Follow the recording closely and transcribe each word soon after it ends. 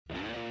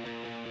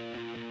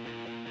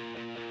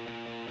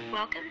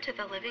Welcome to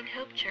the Living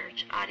Hope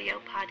Church audio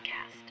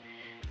podcast.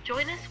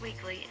 Join us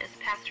weekly as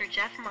Pastor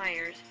Jeff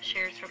Myers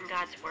shares from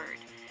God's Word.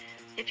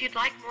 If you'd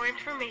like more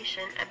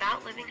information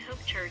about Living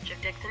Hope Church of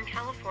Dixon,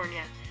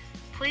 California,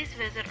 please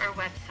visit our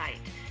website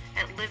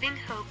at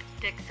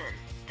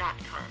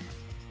livinghopedixon.com.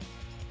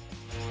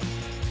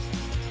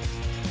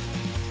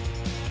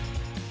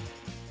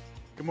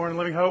 Good morning,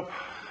 Living Hope.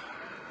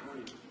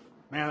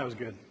 Man, that was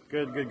good.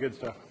 Good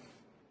stuff.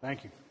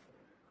 Thank you.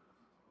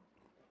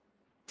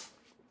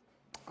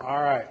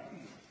 All right.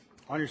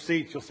 On your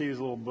seats, you'll see these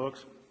little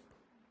books.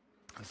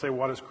 They say,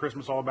 "What is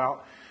Christmas all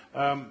about?"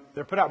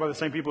 They're put out by the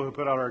same people who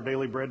put out our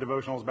Daily Bread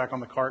devotionals back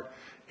on the cart.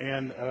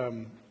 And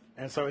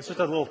so it's just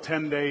a little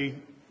 10-day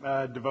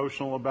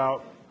devotional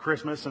about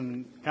Christmas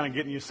and kind of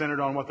getting you centered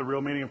on what the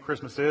real meaning of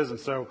Christmas is. And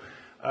so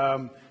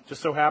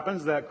just so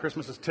happens that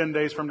Christmas is 10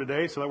 days from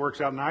today, so that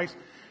works out nice.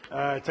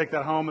 Take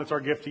that home. That's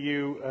our gift to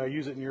you.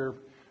 Use it in your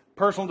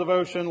personal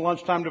devotion,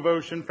 lunchtime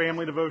devotion,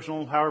 family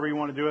devotional, however you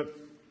want to do it.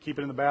 Keep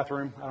it in the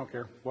bathroom. I don't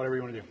care. Whatever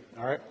you want to do.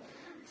 All right?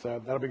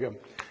 So that'll be good.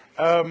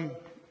 All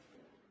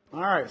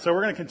right. So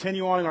we're going to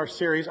continue on in our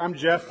series. I'm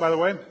Jeff, by the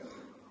way.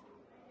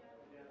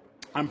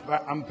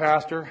 I'm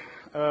pastor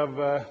of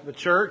the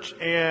church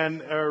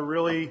and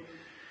really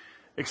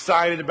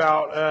excited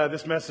about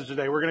this message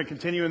today. We're going to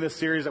continue in this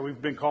series that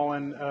we've been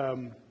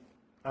calling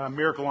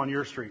Miracle on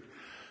Your Street.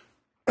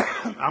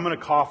 I'm going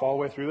to cough all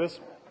the way through this.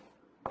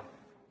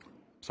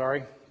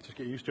 Sorry. Just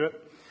get used to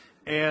it.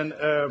 And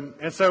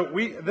so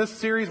this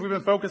series we've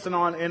been focusing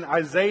on in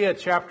Isaiah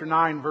chapter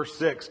 9, verse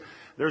 6.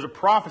 There's a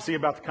prophecy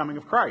about the coming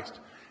of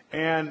Christ.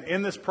 And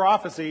in this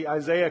prophecy,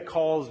 Isaiah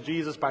calls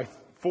Jesus by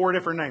 4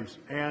 different names.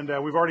 And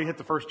we've already hit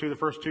the first two. The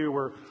first two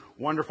were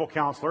Wonderful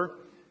Counselor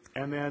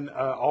and then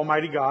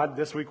Almighty God.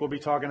 This week we'll be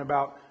talking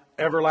about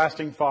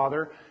Everlasting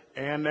Father.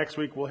 And next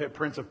week we'll hit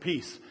Prince of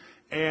Peace.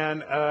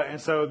 And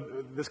so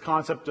this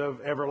concept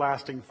of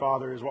everlasting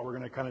Father is what we're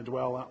going to kind of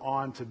dwell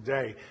on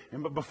today.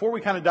 But before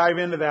we kind of dive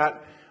into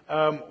that,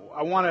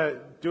 I want to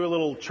do a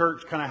little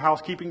church kind of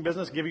housekeeping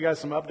business, give you guys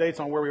some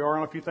updates on where we are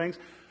on a few things.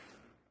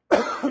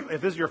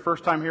 If this is your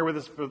first time here with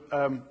us,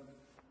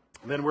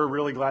 then we're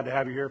really glad to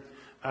have you here.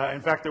 In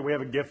fact, we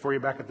have a gift for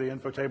you back at the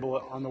info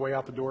table on the way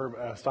out the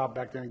door. Stop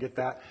back there and get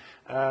that.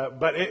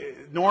 But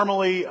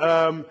normally,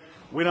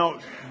 we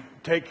don't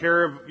take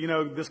care of,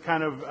 this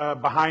kind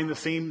of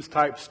behind-the-scenes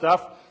type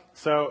stuff.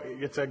 So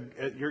you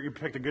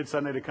picked a good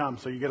Sunday to come.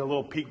 So you get a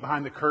little peek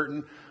behind the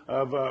curtain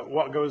of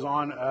what goes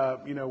on,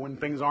 when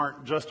things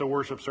aren't just a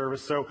worship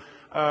service. So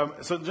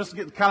just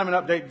get kind of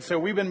an update. So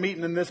we've been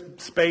meeting in this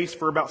space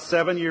for about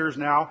 7 years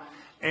now,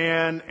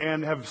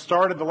 and have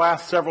started the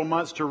last several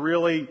months to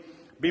really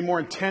be more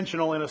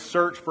intentional in a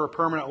search for a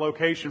permanent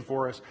location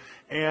for us.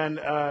 And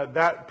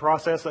that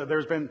process,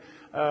 there's been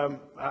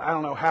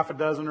half a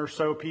dozen or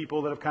so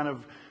people that have kind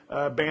of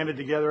banded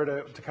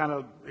together to kind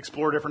of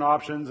explore different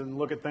options and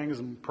look at things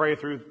and pray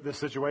through this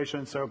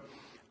situation. So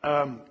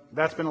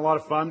that's been a lot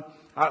of fun.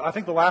 I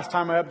think the last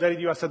time I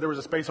updated you, I said there was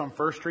a space on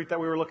First Street that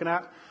we were looking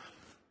at.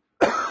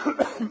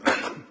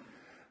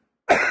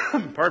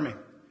 Pardon me.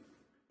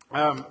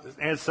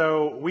 And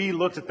so we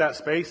looked at that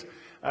space.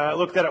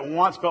 Looked at it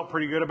once, felt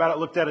pretty good about it.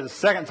 Looked at it a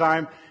second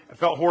time,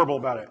 felt horrible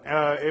about it.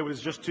 It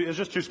was just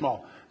too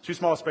small. Too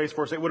small a space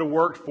for us. It would have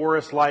worked for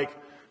us like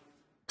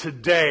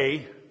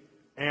today,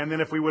 and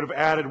then if we would have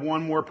added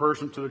one more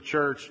person to the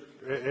church,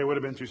 it would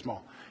have been too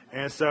small.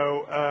 And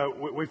so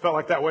we felt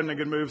like that wasn't a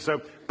good move.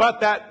 But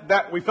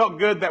that we felt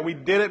good that we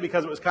did it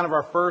because it was kind of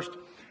our first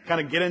kind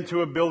of get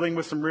into a building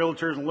with some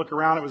realtors and look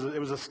around. It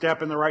was a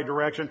step in the right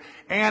direction,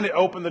 and it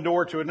opened the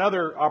door to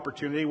another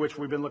opportunity which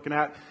we've been looking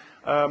at.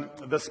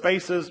 The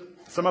spaces,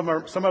 some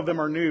of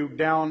them are new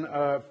down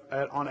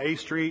on A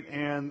Street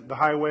and the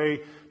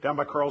highway down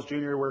by Carl's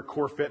Jr. where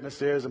Core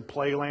Fitness is and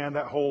Playland,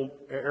 that whole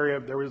area.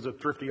 There was a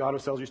Thrifty Auto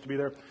Sales used to be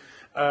there.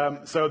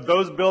 So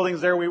those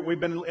buildings there, we've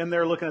been in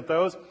there looking at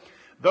those.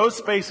 Those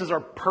spaces are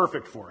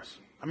perfect for us.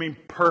 I mean,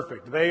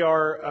 perfect. They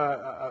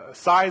are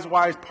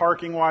size-wise,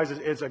 parking-wise,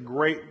 it's a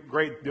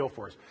great deal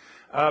for us.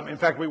 In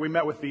fact, we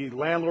met with the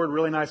landlord,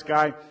 really nice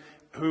guy,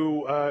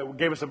 who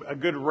gave us a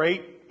good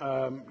rate,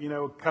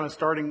 kind of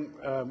starting,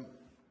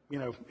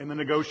 in the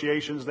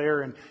negotiations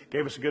there, and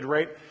gave us a good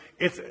rate.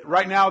 It's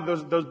right now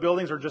those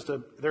buildings are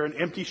they're an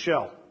empty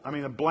shell. I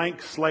mean, a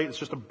blank slate. It's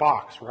just a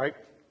box, right?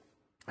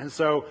 And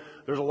so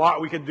there's a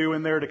lot we could do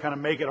in there to kind of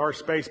make it our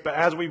space. But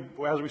as we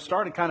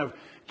started kind of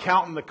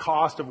counting the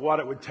cost of what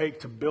it would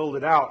take to build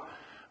it out,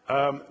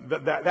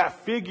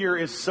 that figure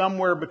is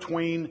somewhere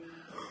between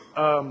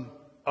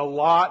a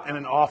lot and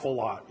an awful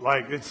lot.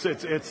 Like it's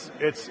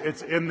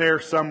in there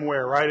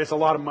somewhere, right? It's a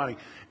lot of money.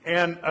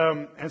 And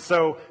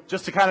so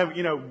just to kind of,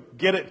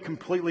 get it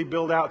completely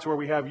built out to where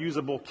we have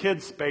usable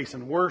kids space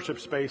and worship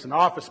space and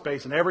office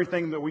space and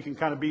everything that we can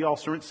kind of be all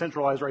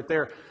centralized right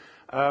there.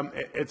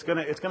 It's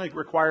going to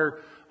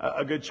require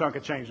a good chunk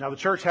of change. Now the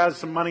church has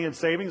some money in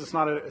savings. It's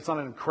not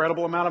an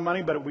incredible amount of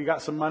money, but we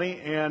got some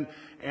money, and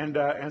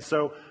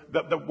so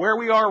where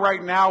we are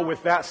right now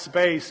with that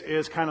space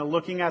is kind of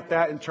looking at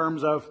that in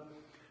terms of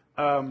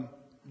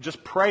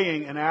just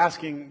praying and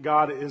asking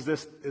God, is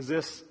this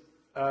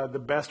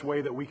the best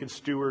way that we can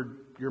steward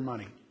your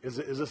money? Is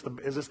this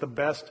the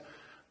best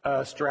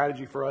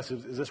strategy for us?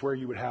 Is this where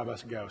you would have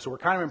us go? So we're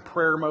kind of in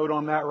prayer mode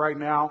on that right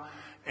now,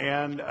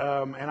 and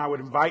I would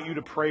invite you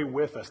to pray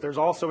with us. There's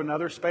also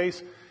another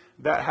space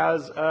that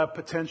has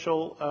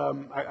potential.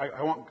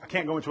 I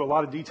can't go into a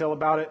lot of detail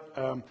about it,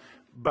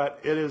 but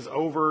it is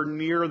over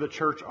near the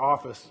church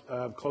office,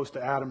 close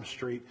to Adams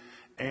Street,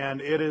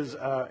 and it is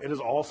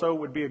also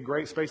would be a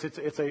great space.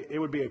 It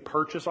would be a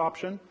purchase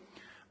option.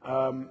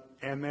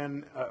 And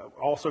then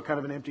also kind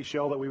of an empty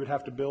shell that we would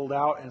have to build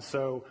out. And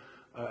so,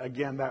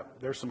 again,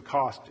 there's some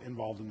cost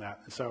involved in that.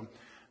 So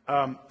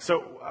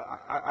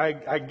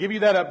I give you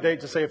that update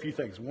to say a few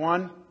things.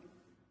 One,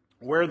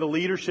 where the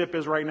leadership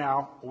is right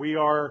now, we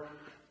are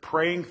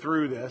praying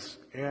through this,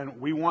 and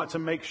we want to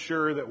make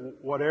sure that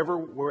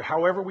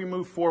however we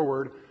move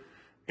forward,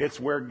 it's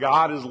where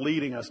God is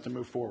leading us to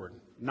move forward,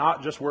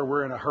 not just where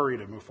we're in a hurry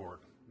to move forward.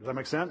 Does that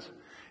make sense?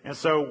 And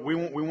so we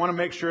want to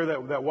make sure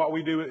that what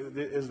we do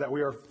is that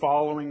we are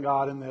following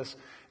God in this,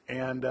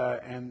 and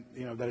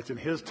you know that it's in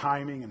His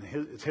timing and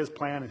it's His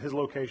plan and His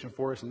location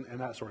for us and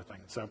that sort of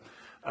thing.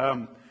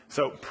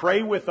 So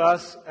pray with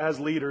us as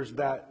leaders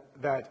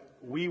that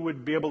we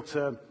would be able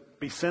to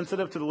be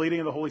sensitive to the leading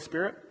of the Holy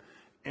Spirit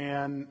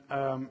and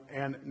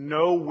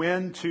know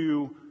when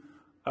to.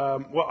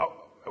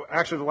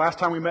 Actually, the last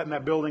time we met in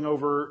that building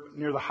over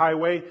near the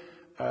highway.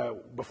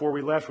 Before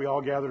we left, we all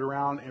gathered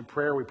around in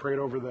prayer. We prayed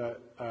over the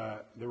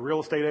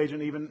real estate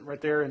agent, even right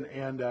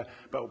there.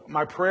 But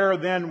my prayer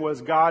then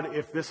was, God,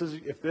 if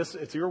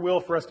it's your will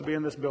for us to be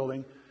in this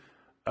building,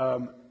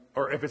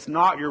 or if it's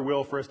not your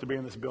will for us to be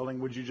in this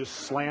building, would you just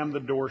slam the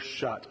door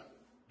shut?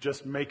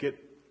 Just make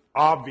it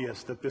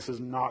obvious that this is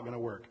not going to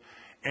work.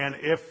 And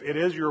if it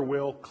is your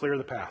will, clear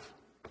the path.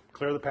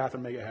 Clear the path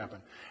and make it happen.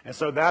 And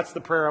so that's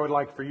the prayer I would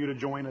like for you to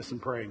join us in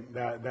praying,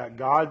 that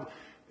God,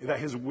 that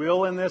His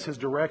will in this, His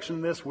direction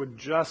in this would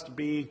just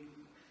be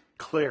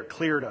clear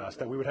to us,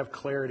 that we would have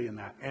clarity in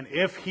that. And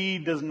if He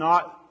does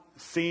not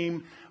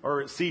seem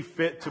or see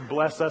fit to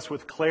bless us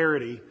with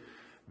clarity,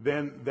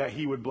 then that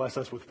He would bless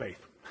us with faith.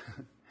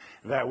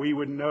 That we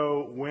would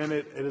know when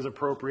it is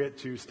appropriate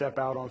to step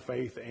out on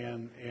faith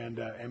and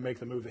make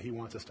the move that He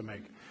wants us to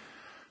make.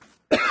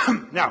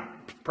 Now,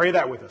 pray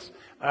that with us.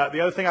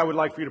 The other thing I would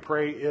like for you to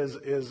pray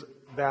is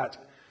that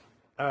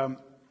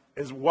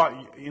is what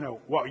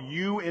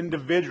you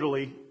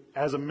individually,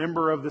 as a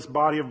member of this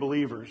body of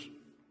believers,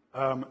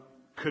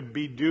 could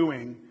be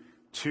doing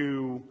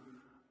to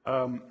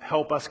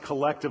help us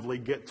collectively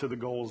get to the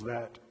goals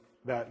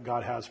that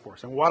God has for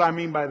us. And what I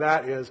mean by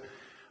that is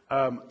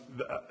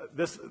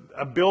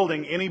a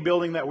building, any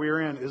building that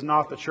we're in, is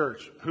not the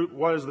church.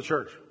 What is the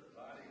church?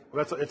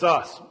 It's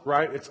us,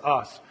 right? It's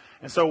us.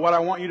 And so what I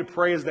want you to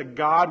pray is that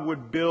God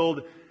would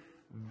build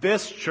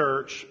this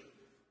church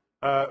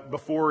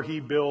before He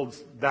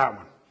builds that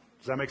one.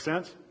 Does that make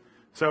sense?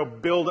 So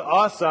build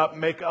us up,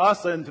 make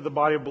us into the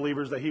body of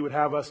believers that He would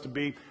have us to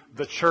be,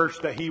 the church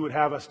that He would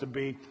have us to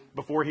be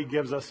before He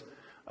gives us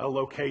a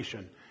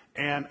location.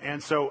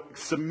 And so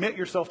submit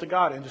yourself to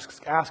God and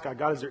just ask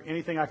God, is there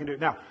anything I can do?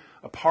 Now,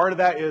 a part of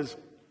that is,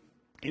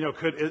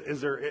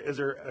 is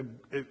there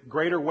a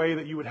greater way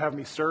that you would have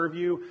me serve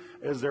you?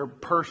 Is there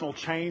personal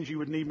change you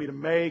would need me to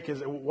make?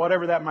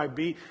 Whatever that might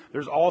be.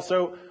 There's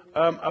also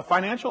a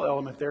financial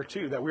element there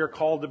too, that we are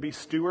called to be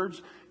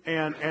stewards.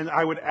 And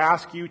I would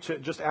ask you to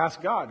just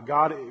ask God,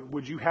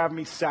 would you have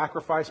me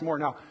sacrifice more?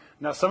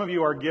 Now some of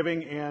you are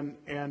giving and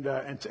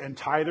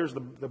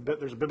tithers.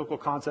 There's a biblical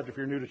concept. If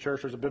you're new to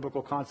church, there's a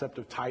biblical concept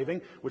of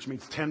tithing, which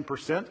means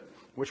 10%,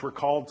 which we're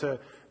called to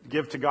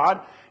give to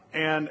God.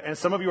 And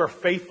some of you are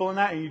faithful in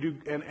that, and you do,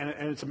 and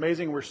it's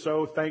amazing. We're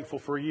so thankful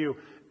for you.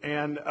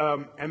 And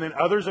then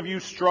others of you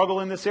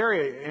struggle in this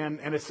area, and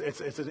it's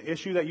an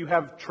issue that you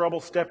have trouble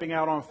stepping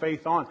out on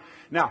faith on.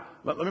 Now,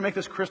 let me make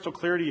this crystal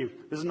clear to you.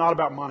 This is not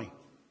about money.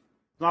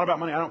 It's not about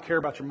money. I don't care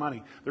about your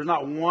money. There's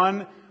not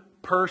one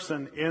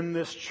person in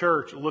this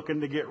church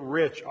looking to get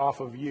rich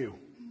off of you.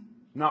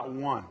 Not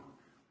one.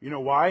 You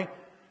know why?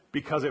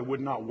 Because it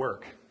would not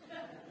work.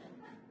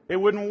 It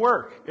wouldn't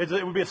work. It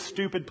would be a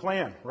stupid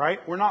plan,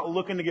 right? We're not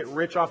looking to get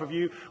rich off of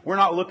you. We're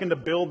not looking to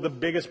build the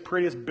biggest,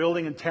 prettiest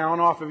building in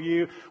town off of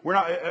you. We're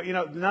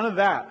not, none of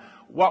that.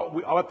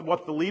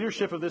 What the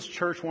leadership of this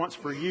church wants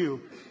for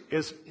you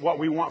is what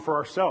we want for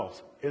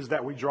ourselves, is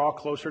that we draw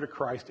closer to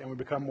Christ and we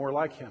become more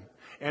like Him.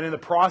 And in the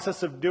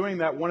process of doing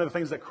that, one of the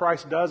things that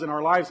Christ does in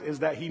our lives is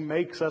that He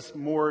makes us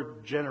more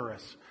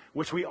generous,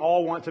 which we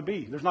all want to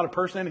be. There's not a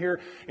person in here,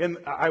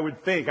 I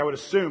would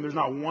assume, there's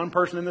not one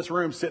person in this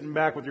room sitting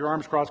back with your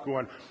arms crossed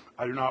going,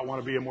 I do not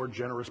want to be a more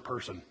generous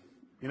person.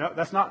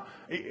 That's not,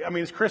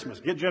 it's Christmas.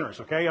 Get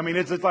generous, okay?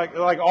 It's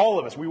like all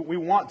of us. We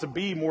want to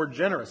be more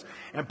generous.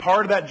 And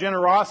part of that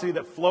generosity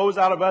that flows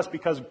out of us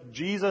because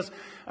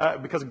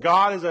because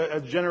God is a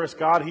generous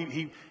God,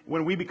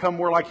 when we become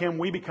more like Him,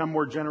 we become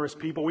more generous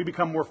people. We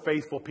become more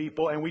faithful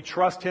people, and we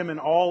trust Him in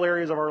all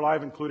areas of our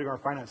life, including our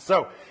finances.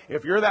 So,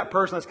 if you're that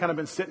person that's kind of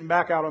been sitting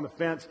back out on the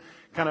fence,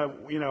 kind of,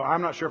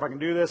 I'm not sure if I can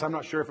do this. I'm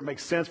not sure if it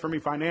makes sense for me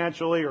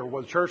financially, or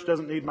well, the church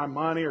doesn't need my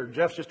money, or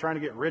Jeff's just trying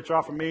to get rich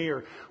off of me,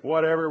 or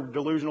whatever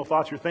delusional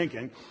thoughts you're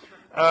thinking.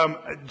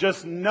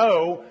 Just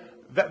know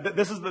that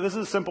this is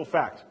a simple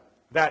fact,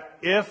 that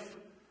if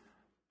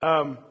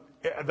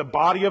the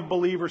body of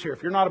believers here,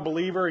 if you're not a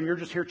believer and you're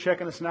just here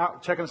checking us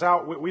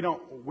out, we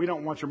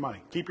don't want your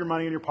money. Keep your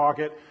money in your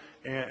pocket.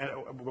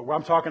 And what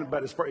I'm talking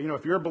about is,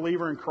 if you're a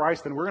believer in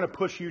Christ, then we're going to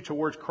push you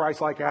towards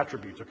Christ-like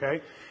attributes,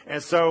 okay?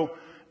 And so,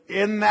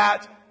 in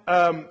that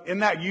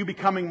you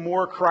becoming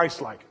more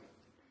Christ-like,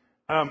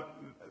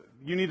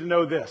 you need to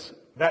know this: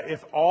 that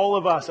if all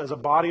of us as a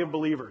body of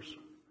believers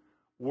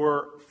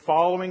were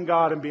following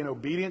God and being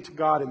obedient to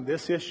God in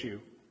this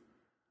issue,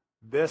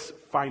 this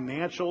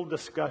financial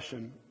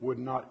discussion would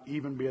not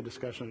even be a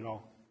discussion at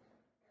all.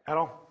 At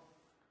all.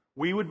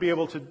 We would be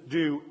able to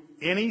do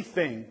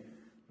anything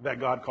that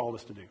God called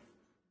us to do.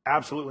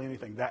 Absolutely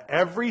anything. That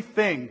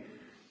everything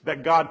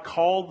that God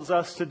calls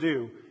us to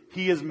do,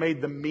 He has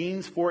made the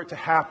means for it to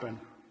happen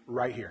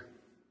right here.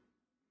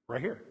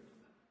 Right here.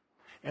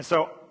 And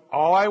so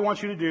all I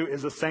want you to do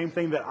is the same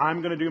thing that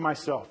I'm going to do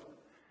myself,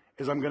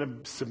 is I'm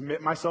going to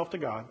submit myself to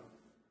God,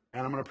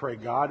 and I'm going to pray,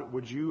 God,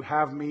 would you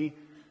have me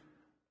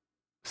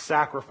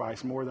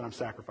sacrifice more than I'm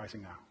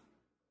sacrificing now?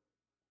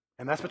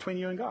 And that's between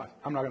you and God.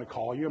 I'm not going to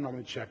call you. I'm not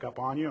going to check up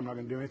on you. I'm not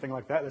going to do anything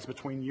like that. That's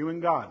between you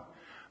and God.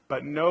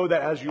 But know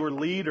that as your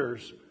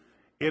leaders,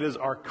 it is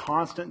our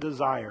constant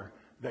desire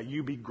that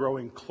you be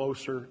growing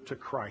closer to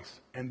Christ.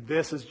 And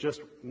this is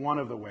just one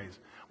of the ways.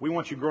 We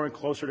want you growing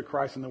closer to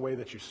Christ in the way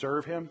that you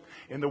serve Him,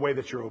 in the way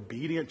that you're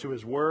obedient to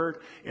His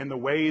Word, in the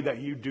way that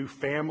you do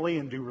family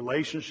and do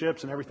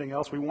relationships and everything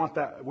else. We want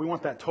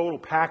that total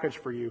package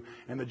for you.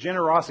 And the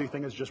generosity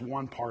thing is just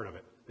one part of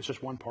it. It's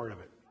just one part of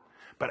it.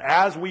 But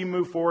as we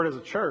move forward as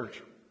a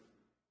church,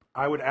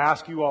 I would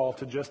ask you all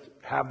to just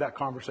have that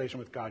conversation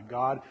with God.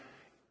 God,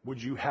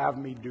 would you have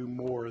me do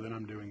more than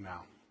I'm doing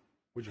now?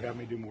 Would you have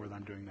me do more than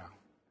I'm doing now?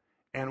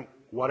 And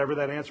whatever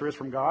that answer is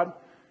from God,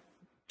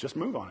 just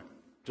move on it.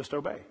 Just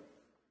obey.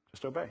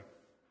 Just obey.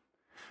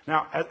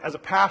 Now, as a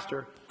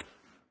pastor,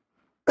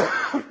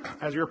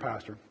 as your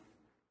pastor,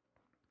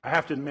 I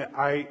have to admit,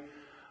 I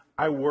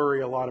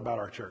worry a lot about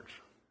our church.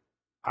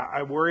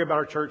 I worry about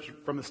our church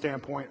from the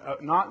standpoint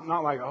of not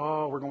like,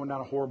 oh, we're going down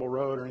a horrible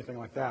road or anything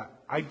like that.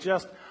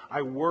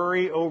 I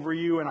worry over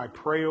you, and I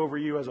pray over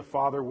you as a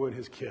father would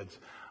his kids.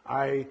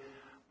 I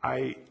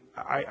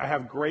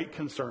have great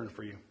concern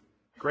for you.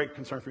 Great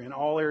concern for you in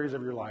all areas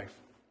of your life.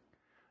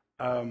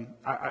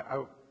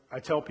 I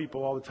tell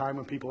people all the time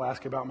when people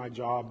ask about my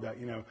job that,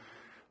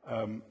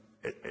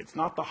 it's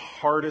not the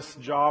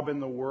hardest job in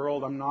the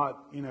world. I'm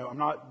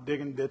not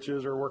digging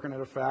ditches or working at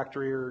a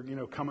factory or,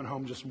 coming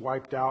home just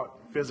wiped out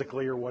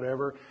physically or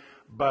whatever.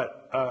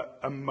 But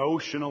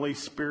emotionally,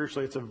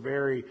 spiritually, it's a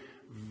very,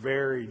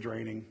 very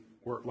draining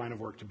line of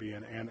work to be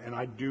in. And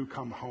I do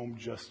come home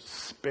just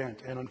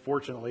spent. And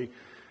unfortunately,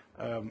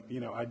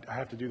 I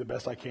have to do the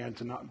best I can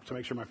to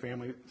make sure my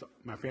family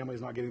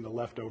is not getting the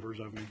leftovers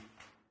of me.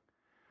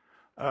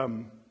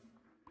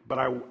 But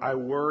I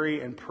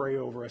worry and pray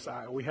over us.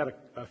 We had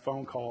a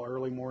phone call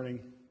early morning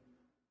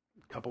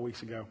a couple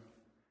weeks ago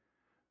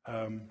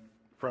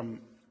from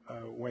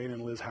Wayne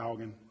and Liz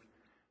Haugen,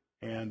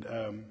 and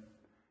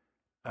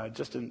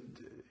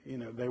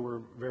they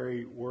were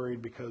very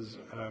worried because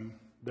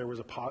there was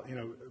a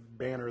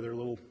Banner, their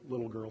little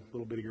girl,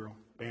 little bitty girl,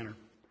 Banner,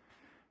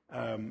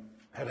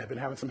 had been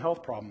having some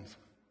health problems,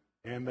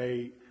 and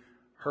they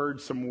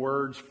heard some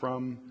words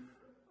from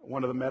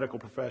one of the medical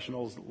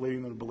professionals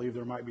leading them to believe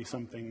there might be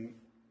something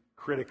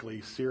critically,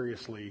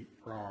 seriously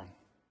wrong.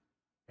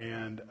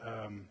 And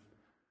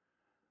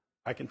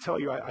I can tell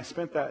you, I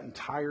spent that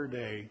entire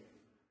day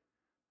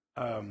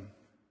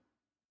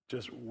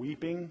just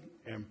weeping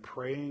and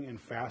praying and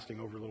fasting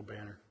over little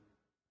Banner.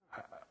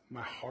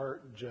 My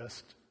heart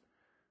just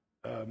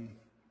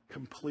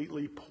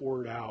completely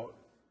poured out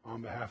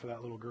on behalf of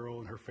that little girl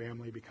and her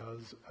family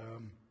because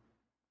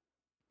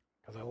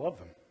I love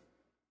them.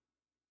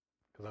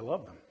 Because I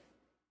love them.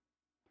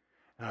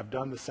 And I've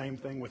done the same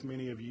thing with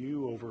many of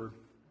you over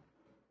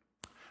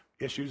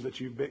issues that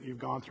you've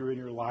gone through in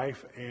your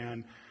life,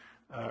 and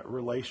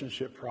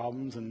relationship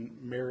problems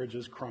and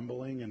marriages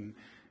crumbling and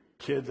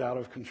kids out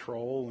of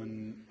control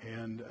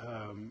and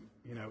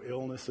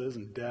illnesses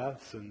and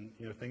deaths and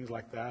things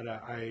like that.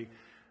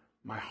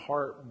 My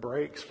heart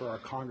breaks for our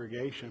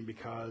congregation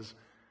because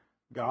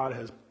God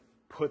has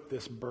put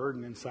this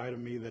burden inside of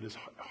me that is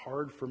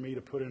hard for me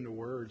to put into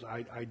words.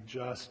 I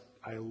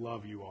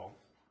love you all.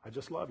 I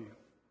just love you.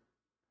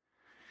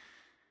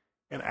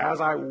 And as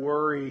I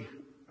worry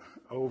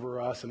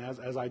over us, and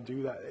as I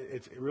do that,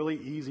 it's really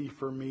easy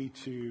for me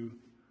to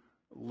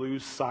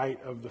lose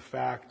sight of the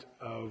fact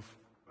of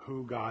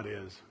who God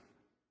is.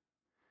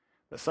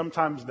 That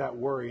sometimes that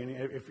worry, and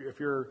if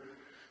you're,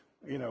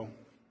 if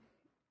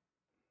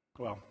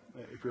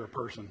you're a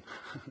person,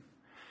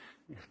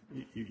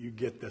 you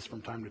get this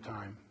from time to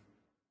time.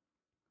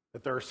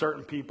 That there are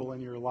certain people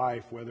in your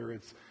life, whether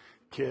it's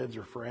kids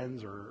or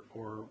friends or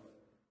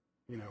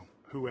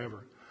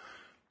whoever,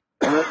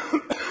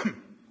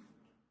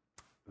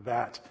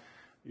 that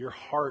your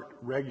heart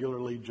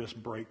regularly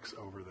just breaks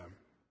over them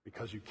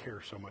because you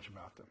care so much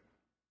about them.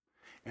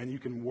 And you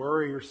can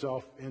worry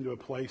yourself into a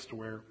place to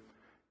where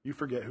you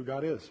forget who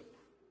God is.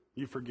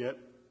 You forget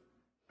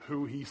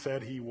who he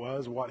said he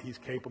was, what he's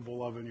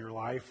capable of in your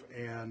life,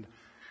 and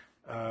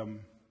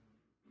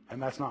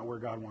that's not where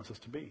God wants us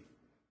to be.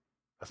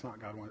 That's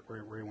not God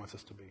where he wants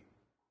us to be.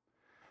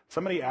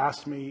 Somebody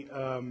asked me,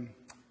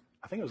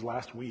 I think it was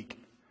last week,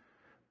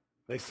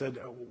 they said,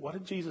 what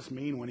did Jesus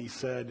mean when he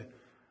said,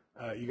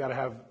 you got to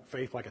have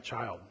faith like a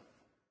child?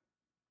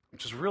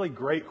 Which is a really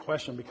great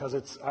question,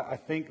 because I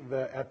think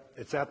that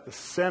it's at the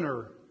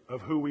center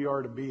of who we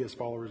are to be as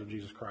followers of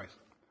Jesus Christ.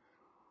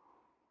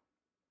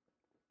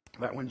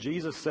 That when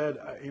Jesus said,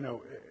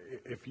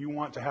 if you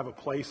want to have a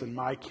place in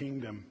my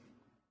kingdom,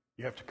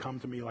 you have to come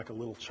to me like a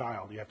little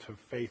child. You have to have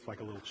faith like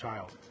a little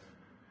child.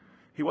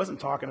 He wasn't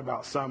talking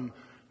about some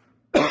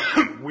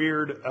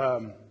weird,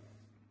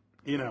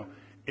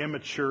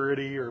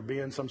 immaturity or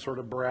being some sort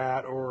of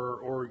brat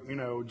or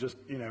just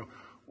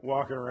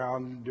walking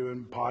around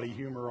doing potty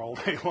humor all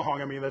day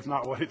long. I mean, it's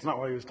not what he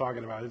was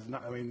talking about. It's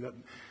not. I mean,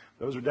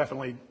 those are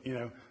definitely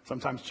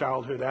sometimes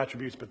childhood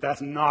attributes, but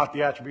that's not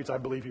the attributes I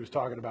believe he was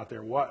talking about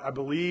there. What I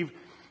believe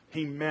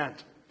he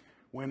meant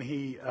when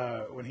he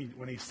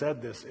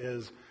said this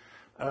is,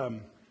 I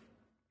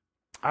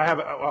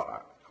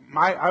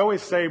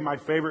always say my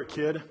favorite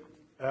kid.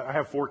 I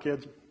have 4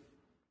 kids.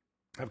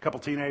 I have a couple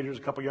teenagers,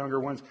 a couple younger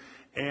ones,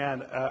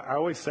 and I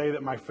always say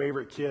that my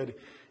favorite kid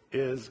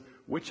is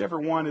whichever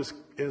one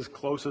is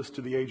closest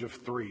to the age of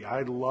 3.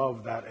 I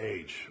love that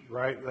age,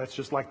 right? That's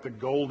just like the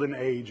golden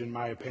age, in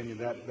my opinion.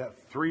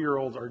 That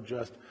 3-year-olds are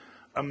just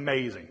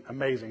amazing.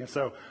 And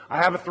so I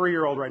have a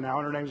 3-year-old right now,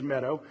 and her name's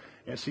Meadow,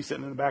 and she's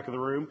sitting in the back of the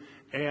room.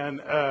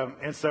 And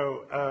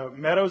so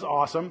Meadow's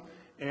awesome,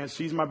 and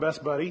she's my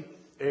best buddy.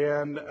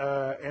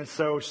 And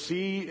so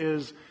she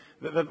is.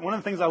 One of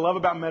the things I love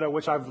about Meadow,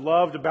 which I've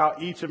loved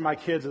about each of my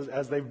kids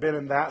as they've been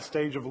in that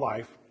stage of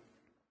life,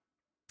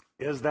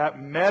 is that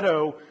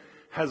Meadow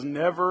has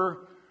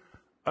never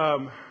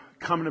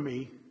come to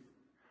me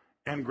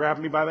and grabbed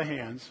me by the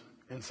hands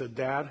and said,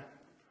 Dad,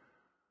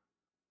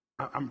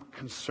 I'm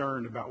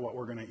concerned about what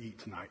we're going to eat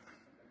tonight.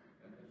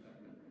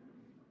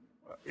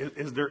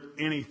 Is there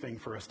anything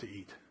for us to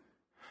eat?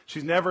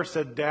 She's never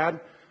said, Dad,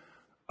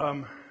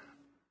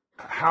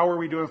 how are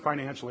we doing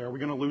financially? Are we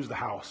going to lose the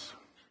house?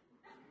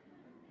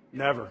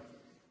 Never.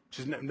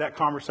 That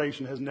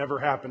conversation has never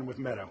happened with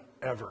Meadow,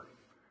 ever.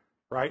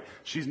 Right?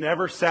 She's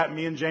never sat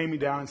me and Jamie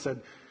down and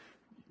said,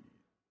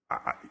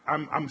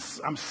 I'm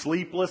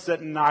sleepless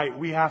at night.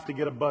 We have to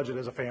get a budget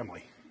as a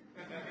family.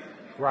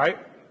 Right?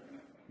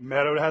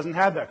 Meadow hasn't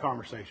had that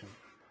conversation.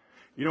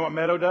 You know what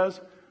Meadow does?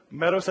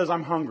 Meadow says,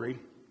 I'm hungry,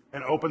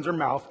 and opens her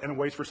mouth and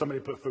waits for somebody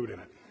to put food in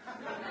it.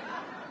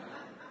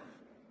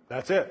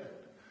 That's it.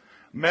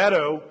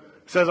 Meadow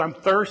says, I'm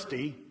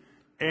thirsty,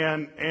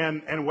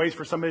 and waits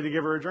for somebody to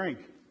give her a drink.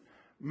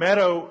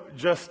 Meadow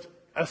just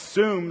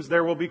assumes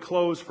there will be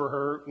clothes for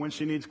her when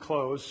she needs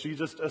clothes. She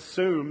just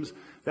assumes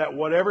that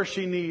whatever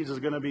she needs is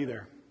going to be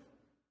there.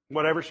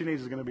 Whatever she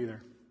needs is going to be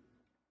there.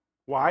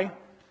 Why?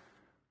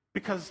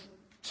 Because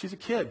she's a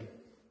kid.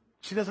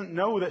 She doesn't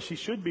know that she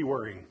should be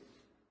worrying.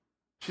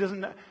 She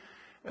doesn't know.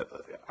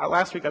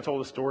 Last week I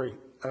told a story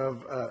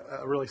of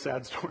a really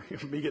sad story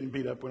of me getting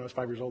beat up when I was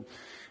 5 years old.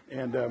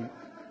 And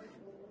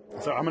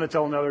so I'm going to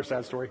tell another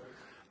sad story.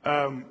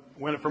 From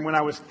when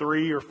I was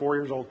 3 or 4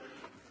 years old.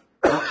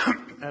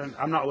 And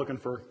I'm not looking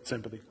for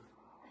sympathy.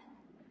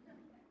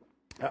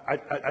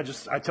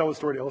 I tell the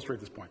story to illustrate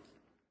this point.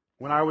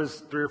 When I was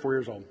 3 or 4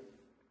 years old,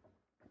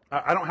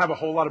 I don't have a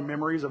whole lot of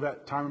memories of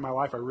that time in my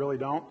life. I really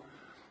don't.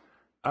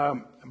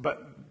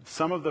 But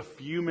some of the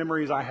few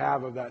memories I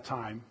have of that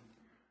time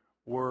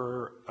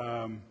were,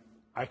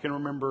 I can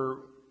remember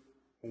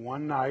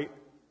one night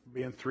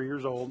being 3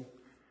 years old,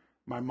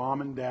 my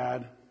mom and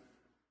dad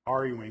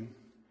arguing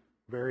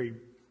very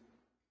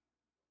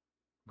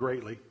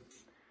greatly,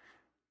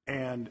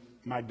 and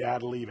my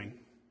dad leaving.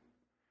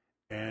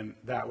 And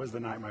that was the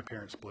night my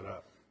parents split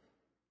up.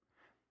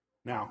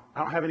 Now, I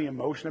don't have any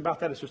emotion about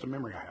that. It's just a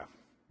memory I have.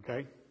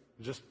 Okay?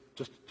 Just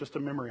a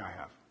memory I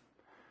have.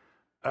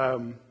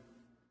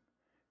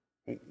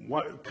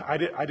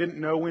 I didn't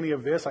know any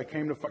of this. I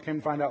came to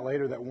find out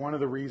later that one of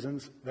the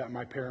reasons that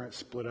my parents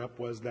split up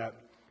was that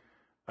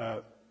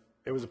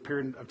it was a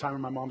period of time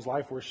in my mom's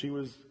life where she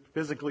was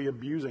physically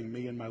abusing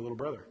me and my little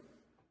brother.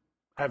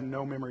 I have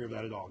no memory of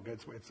that at all.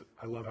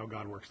 I love how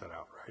God works that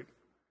out,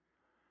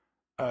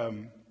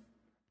 right?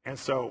 And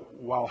so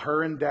while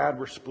her and dad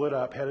were split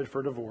up, headed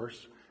for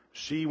divorce,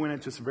 she went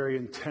into some very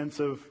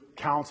intensive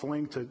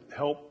counseling to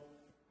help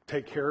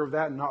take care of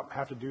that and not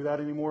have to do that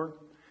anymore.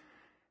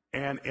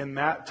 And in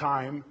that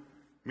time,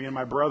 me and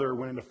my brother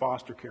went into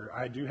foster care.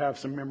 I do have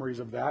some memories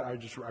of that. I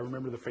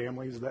remember the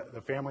family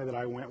that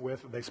I went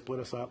with, they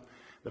split us up.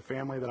 The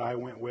family that I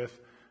went with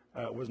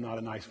was not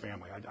a nice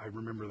family. I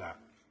remember that.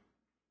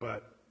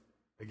 But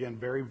again,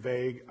 very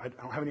vague. I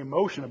don't have any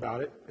emotion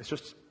about it. It's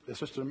just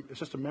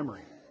a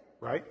memory,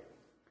 right?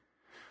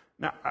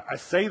 Now, I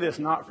say this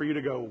not for you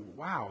to go,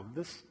 wow,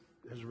 this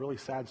is a really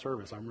sad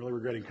service. I'm really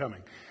regretting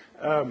coming.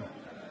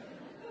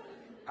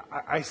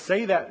 I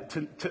say that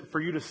for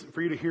you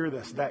to hear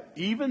this, that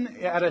even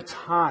at a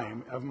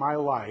time of my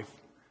life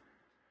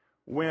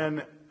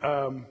when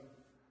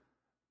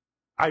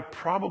I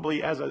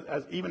probably,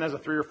 even as a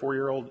 3 or 4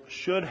 year old,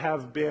 should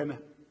have been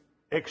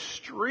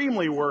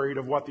extremely worried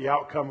of what the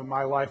outcome of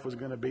my life was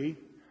going to be,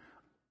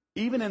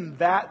 even in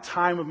that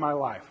time of my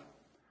life,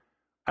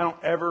 I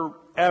don't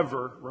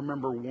ever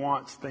remember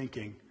once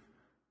thinking,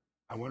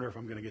 I wonder if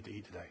I'm going to get to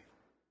eat today.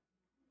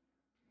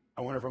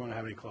 I wonder if I'm going to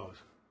have any clothes.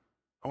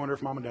 I wonder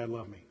if mom and dad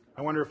love me.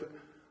 I wonder if...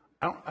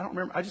 I don't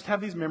remember. I just have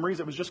these memories.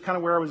 It was just kind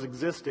of where I was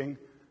existing.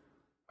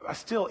 I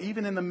still,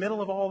 even in the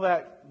middle of all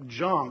that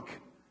junk,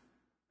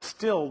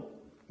 still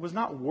was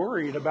not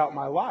worried about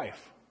my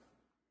life.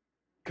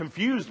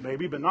 Confused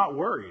maybe, but not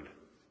worried.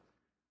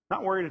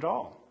 Not worried at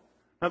all.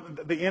 Now,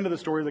 the end of the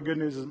story, the good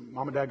news is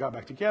mom and dad got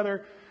back together.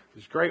 It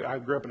was great. I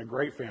grew up in a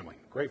great family.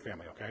 Great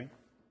family, okay?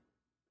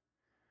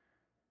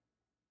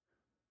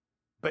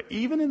 But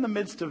even in the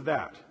midst of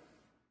that,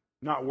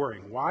 not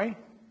worrying. Why?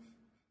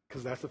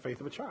 Because that's the faith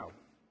of a child.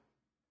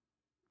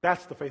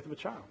 That's the faith of a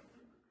child.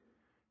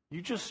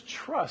 You just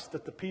trust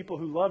that the people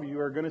who love you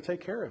are going to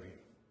take care of you.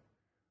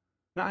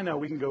 Now, I know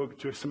we can go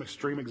to some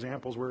extreme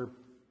examples where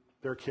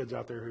there are kids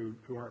out there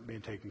who aren't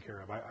being taken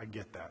care of. I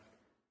get that.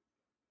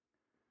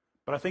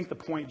 But I think the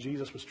point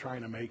Jesus was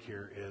trying to make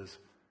here is,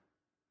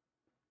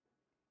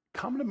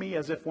 come to me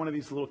as if one of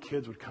these little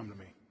kids would come to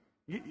me.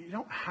 You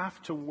don't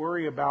have to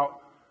worry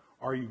about,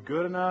 are you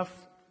good enough?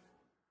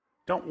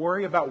 Don't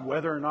worry about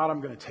whether or not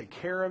I'm going to take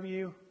care of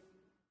you.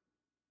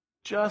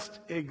 Just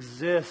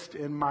exist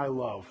in my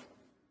love.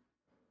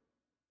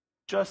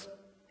 Just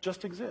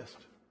exist.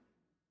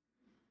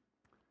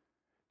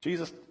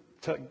 Jesus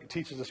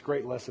teaches this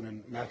great lesson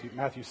in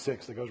Matthew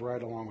 6 that goes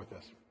right along with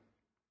this.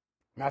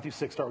 Matthew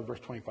 6, start with verse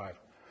 25.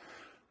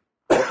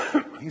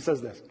 He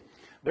says this,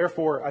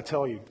 "Therefore, I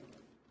tell you,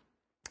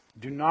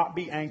 do not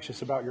be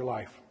anxious about your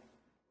life,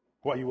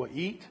 what you will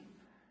eat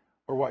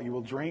or what you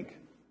will drink,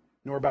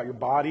 nor about your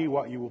body,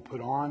 what you will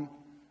put on.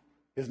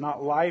 Is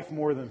not life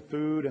more than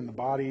food and the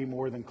body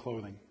more than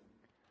clothing?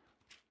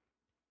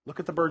 Look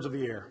at the birds of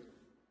the air.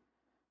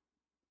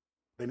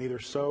 They neither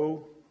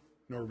sow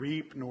nor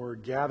reap nor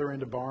gather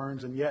into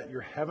barns, and yet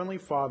your heavenly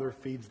Father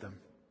feeds them.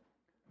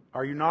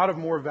 Are you not of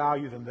more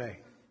value than they?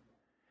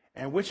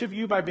 And which of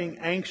you, by being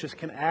anxious,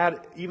 can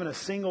add even a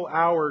single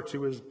hour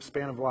to his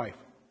span of life?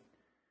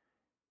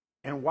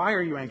 And why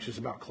are you anxious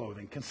about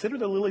clothing? Consider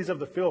the lilies of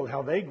the field,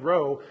 how they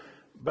grow,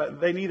 but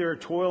they neither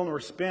toil nor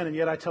spin. And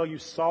yet I tell you,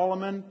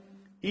 Solomon,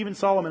 even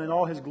Solomon in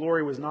all his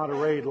glory, was not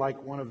arrayed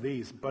like one of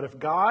these. But if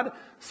God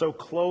so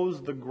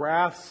clothes the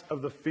grass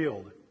of the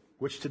field,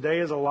 which today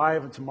is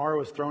alive and tomorrow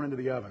is thrown into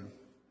the oven,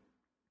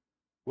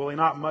 will he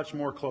not much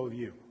more clothe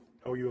you,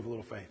 O you of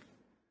little faith?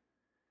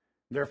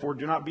 Therefore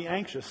do not be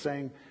anxious,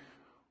 saying,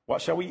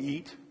 what shall we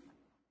eat?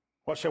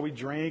 What shall we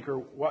drink? Or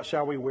what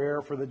shall we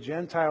wear? For the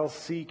Gentiles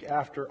seek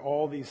after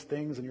all these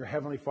things, and your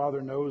heavenly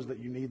Father knows that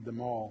you need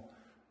them all.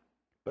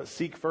 But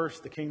seek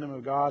first the kingdom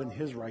of God and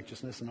his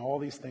righteousness, and all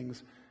these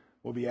things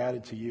will be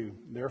added to you.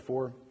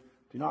 Therefore,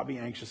 do not be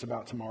anxious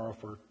about tomorrow,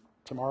 for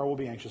tomorrow will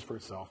be anxious for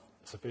itself.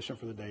 Sufficient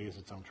for the day is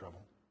its own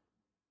trouble."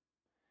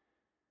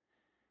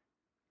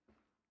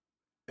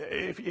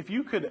 If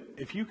you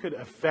could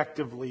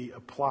effectively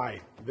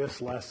apply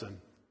this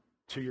lesson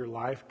to your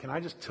life, can I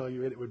just tell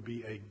you it would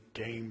be a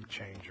game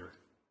changer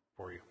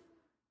for you.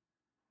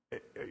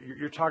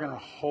 You're talking a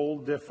whole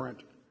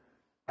different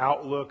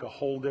outlook, a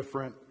whole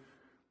different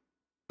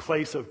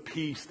place of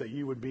peace that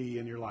you would be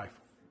in your life.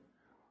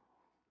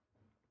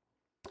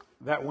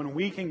 That when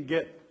we can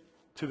get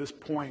to this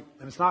point,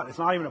 and it's not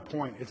even a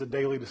point, it's a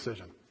daily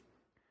decision.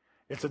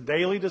 It's a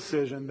daily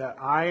decision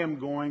that I'm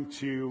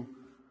just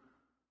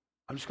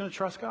going to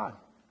trust God.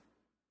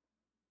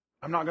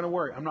 I'm not going to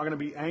worry. I'm not going to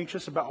be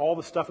anxious about all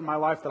the stuff in my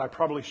life that I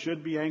probably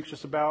should be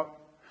anxious about.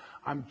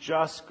 I'm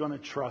just going to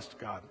trust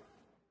God.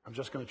 I'm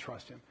just going to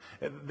trust him.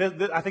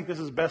 I think this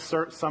is best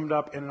summed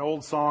up in an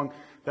old song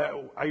that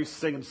I used to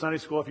sing in Sunday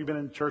school. If you've been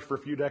in church for a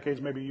few decades,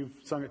 maybe you've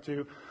sung it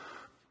too.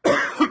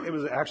 It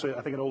was actually,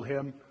 I think, an old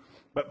hymn.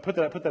 But put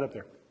that up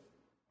there.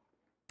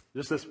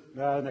 Just this,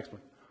 the next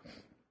one.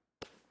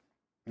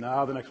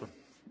 No, the next one.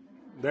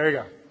 There you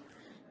go.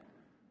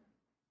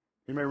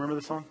 You may remember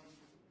this song?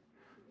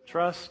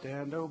 Trust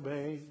and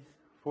obey,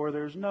 for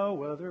there's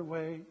no other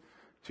way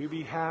to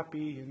be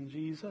happy in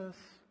Jesus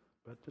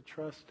but to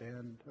trust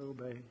and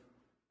obey.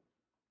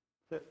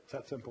 That's it. It's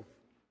that simple.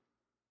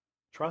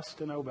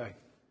 Trust and obey.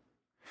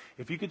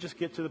 If you could just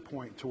get to the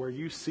point to where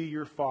you see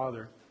your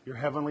Father, your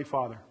Heavenly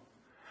Father,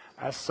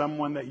 as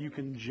someone that you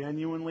can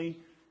genuinely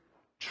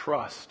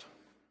trust.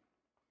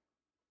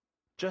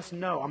 Just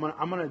know,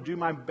 I'm going to do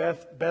my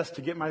best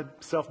to get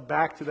myself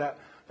back to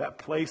that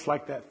place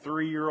like that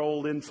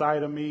 3-year-old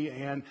inside of me,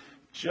 and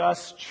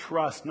just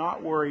trust,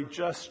 not worry,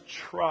 just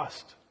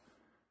trust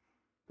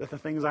that the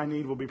things I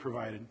need will be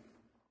provided.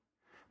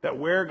 That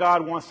where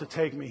God wants to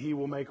take me, he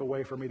will make a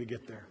way for me to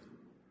get there.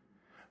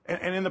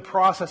 And in the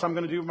process, I'm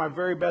going to do my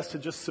very best to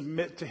just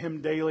submit to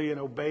Him daily and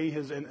obey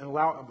His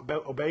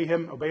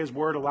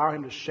word, allow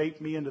Him to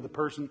shape me into the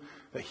person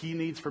that He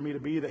needs for me to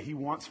be, that He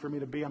wants for me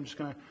to be. I'm just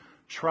going to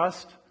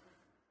trust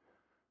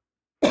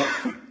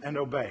and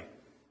obey.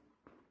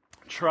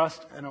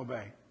 Trust and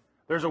obey.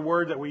 There's a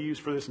word that we use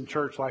for this in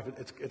church life.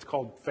 It's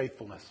called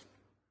faithfulness.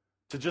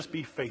 To just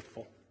be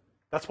faithful.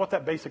 That's what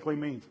that basically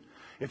means.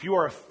 If you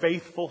are a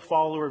faithful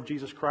follower of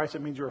Jesus Christ,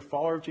 it means you're a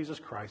follower of Jesus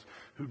Christ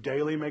who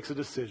daily makes a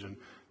decision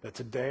that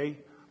today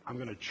I'm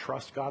going to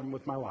trust God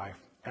with my life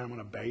and I'm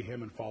going to obey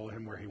Him and follow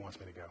Him where He wants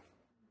me to go.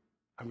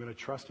 I'm going to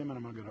trust Him and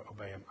I'm going to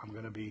obey Him. I'm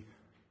going to be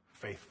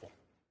faithful.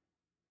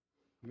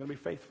 I'm going to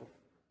be faithful.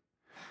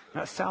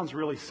 Now, that sounds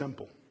really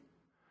simple,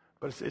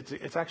 but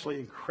it's actually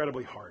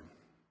incredibly hard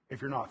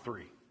if you're not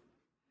 3.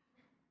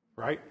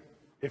 Right?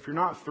 If you're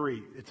not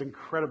 3, it's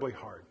incredibly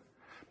hard.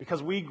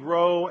 Because we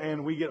grow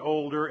and we get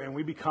older and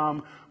we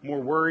become more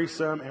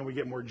worrisome and we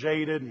get more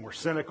jaded and more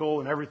cynical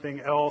and everything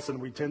else,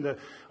 and we tend to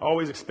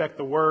always expect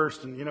the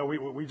worst, and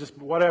we just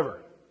whatever.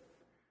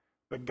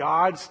 But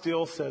God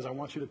still says, I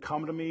want you to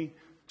come to me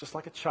just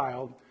like a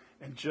child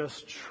and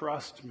just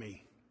trust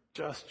me.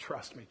 Just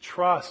trust me.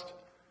 Trust.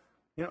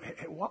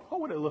 What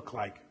would it look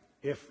like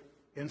if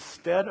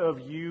instead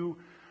of you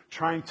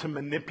trying to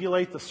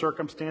manipulate the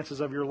circumstances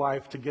of your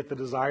life to get the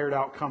desired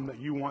outcome that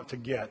you want to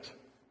get,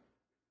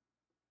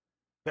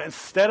 that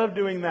instead of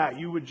doing that,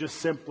 you would just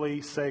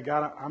simply say,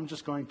 God, I'm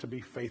just going to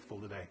be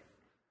faithful today.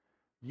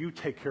 You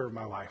take care of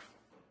my life.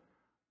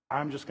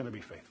 I'm just going to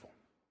be faithful.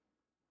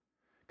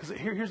 Because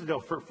here's the deal.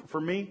 For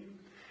me,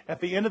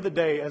 at the end of the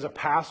day, as a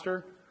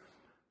pastor,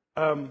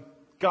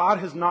 God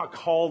has not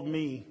called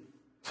me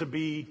to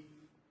be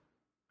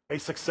a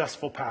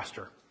successful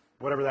pastor,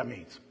 whatever that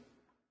means.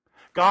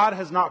 God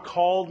has not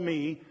called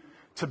me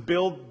to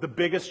build the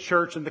biggest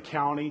church in the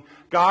county.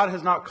 God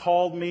has not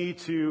called me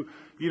to,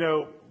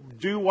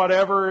 do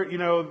whatever,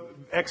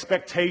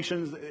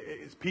 expectations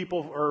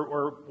people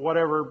or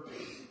whatever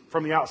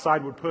from the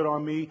outside would put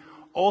on me.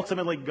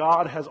 Ultimately,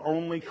 God has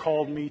only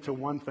called me to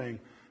one thing,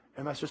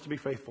 and that's just to be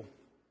faithful.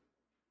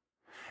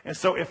 And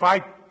so if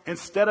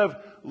instead of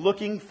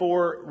looking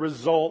for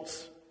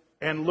results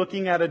and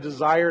looking at a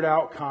desired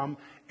outcome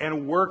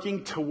and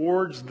working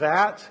towards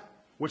that,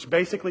 which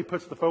basically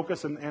puts the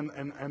focus and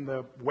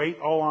the weight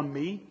all on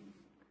me,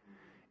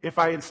 if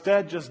I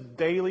instead just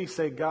daily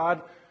say,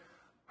 God,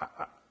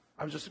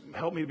 I'm just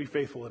help me to be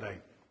faithful today.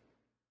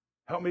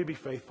 Help me to be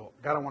faithful.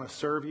 God, I want to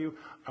serve you.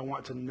 I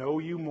want to know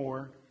you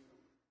more.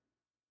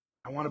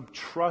 I want to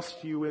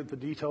trust you with the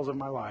details of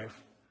my life.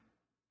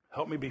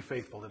 Help me be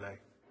faithful today.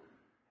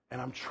 And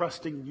I'm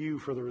trusting you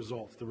for the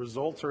results. The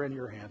results are in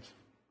your hands.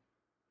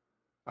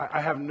 I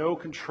have no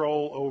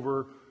control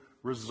over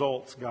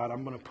results, God.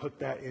 I'm going to put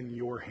that in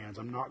your hands.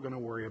 I'm not going to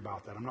worry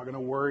about that. I'm not going to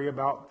worry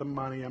about the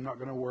money. I'm not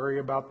going to worry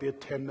about the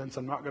attendance.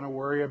 I'm not going to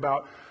worry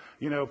about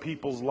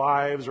people's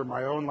lives or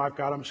my own life.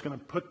 God, I'm just going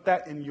to put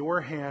that in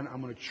your hand.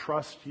 I'm going to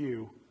trust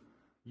you.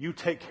 You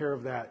take care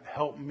of that.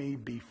 Help me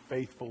be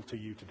faithful to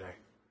you today.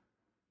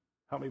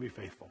 Help me be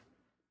faithful.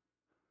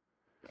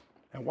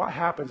 And what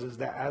happens is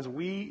that as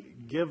we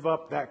give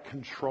up that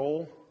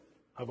control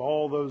of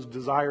all those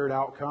desired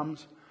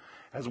outcomes,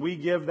 as we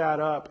give that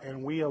up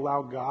and we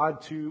allow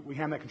we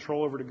hand that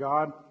control over to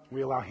God,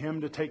 we allow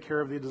Him to take care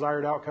of the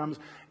desired outcomes,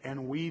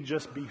 and we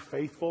just be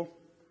faithful.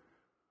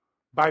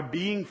 By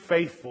being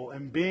faithful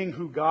and being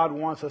who God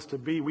wants us to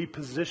be, we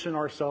position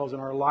ourselves in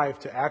our life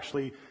to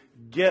actually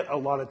get a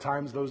lot of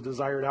times those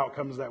desired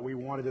outcomes that we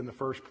wanted in the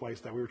first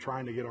place, that we were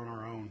trying to get on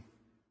our own.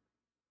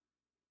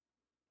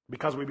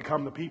 Because we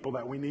become the people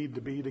that we need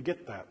to be to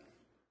get that.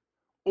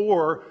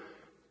 Or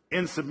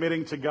in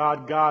submitting to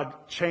God,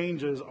 God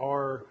changes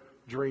our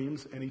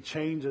dreams and He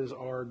changes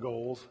our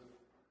goals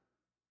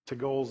to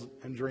goals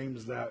and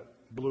dreams that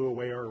blew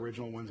away our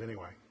original ones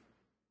anyway.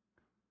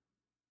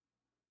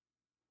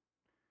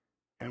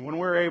 And when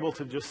we're able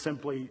to just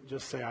simply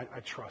just say, I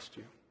trust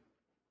you.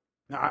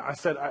 Now, I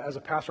said, as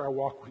a pastor, I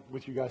walk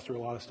with you guys through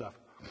a lot of stuff.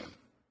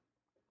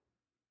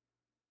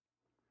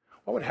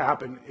 What would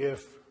happen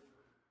if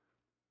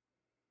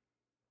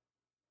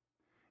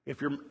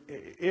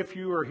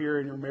you are here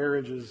and your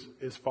marriage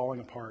is falling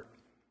apart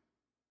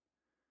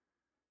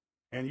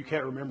and you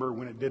can't remember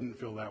when it didn't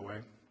feel that way?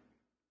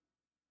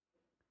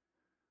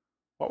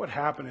 What would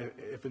happen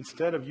if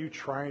instead of you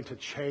trying to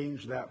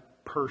change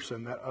that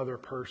person, that other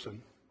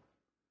person,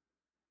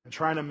 and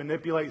trying to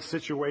manipulate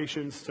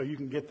situations so you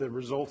can get the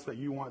results that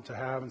you want to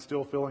have and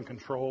still feel in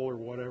control or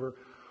whatever,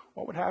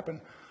 what would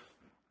happen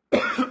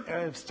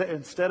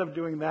instead of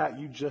doing that,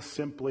 you just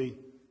simply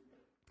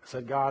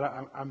said,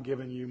 God, I'm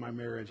giving you my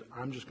marriage.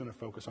 I'm just going to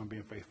focus on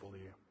being faithful to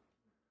you.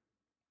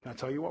 Can I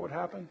tell you what would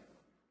happen?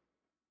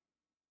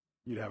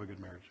 You'd have a good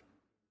marriage.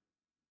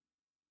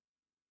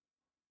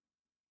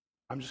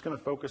 I'm just going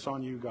to focus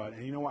on you, God.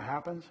 And you know what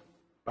happens?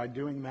 By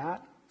doing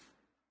that,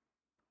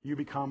 you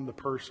become the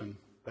person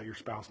that your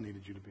spouse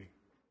needed you to be.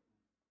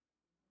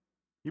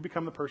 You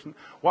become the person.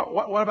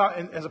 What about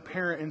as a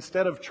parent,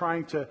 instead of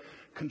trying to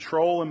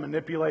control and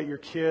manipulate your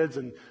kids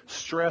and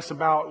stress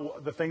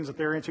about the things that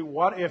they're into,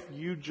 what if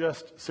you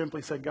just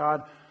simply said,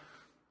 God,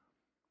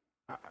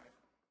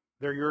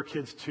 they're your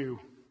kids too,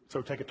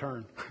 so take a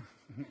turn.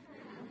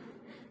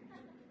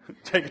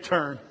 Take a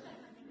turn.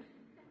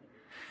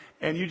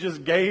 And you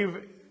just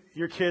gave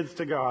your kids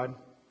to God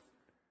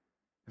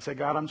and say,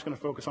 God, I'm just going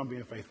to focus on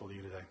being faithful to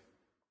you today.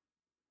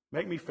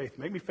 Make me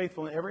faithful. Make me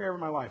faithful in every area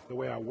of my life. The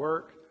way I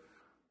work,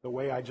 the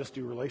way I just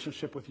do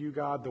relationship with you,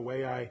 God, the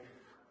way I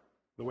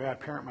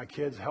parent my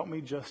kids. Help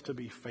me just to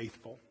be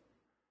faithful.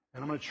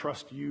 And I'm going to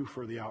trust you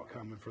for the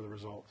outcome and for the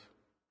results.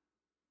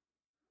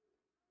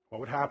 What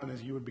would happen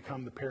is you would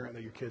become the parent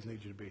that your kids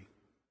need you to be.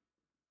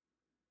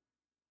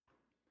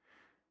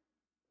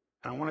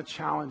 And I want to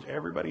challenge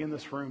everybody in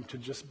this room to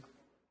just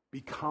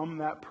become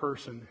that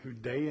person who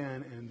day in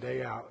and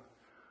day out,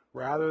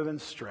 rather than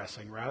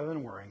stressing, rather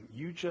than worrying,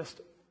 you just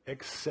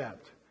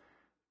accept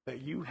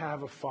that you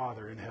have a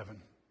Father in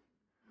heaven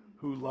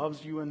who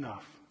loves you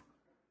enough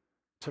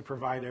to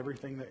provide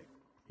everything that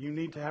you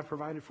need to have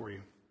provided for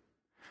you.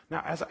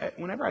 Now,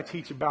 whenever I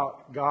teach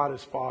about God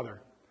as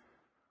Father,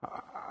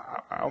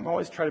 I'm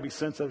always try to be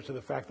sensitive to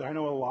the fact that I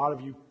know a lot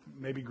of you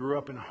maybe grew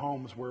up in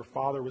homes where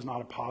father was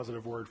not a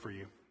positive word for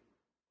you,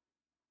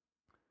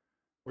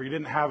 where you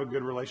didn't have a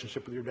good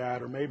relationship with your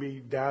dad, or maybe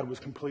dad was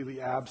completely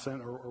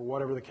absent, or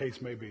whatever the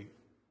case may be.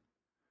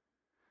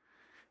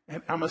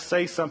 And I'm going to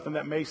say something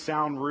that may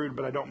sound rude,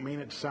 but I don't mean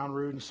it to sound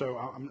rude, and so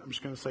I'm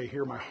just going to say,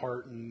 hear my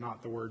heart and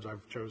not the words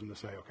I've chosen to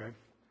say, okay?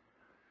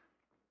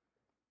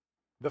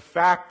 The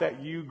fact that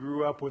you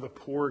grew up with a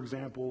poor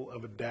example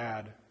of a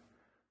dad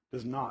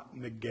does not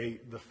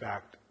negate the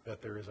fact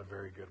that there is a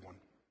very good one.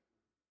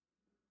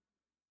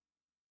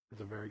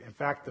 In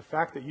fact, the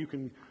fact that you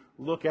can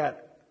look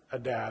at a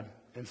dad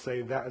and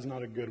say that is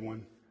not a good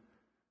one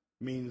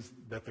means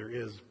that there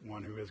is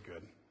one who is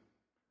good.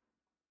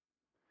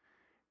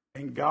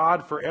 And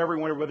God, for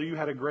everyone, whether you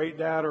had a great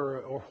dad or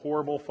a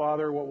horrible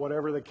father,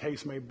 whatever the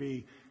case may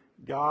be,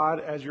 God,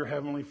 as your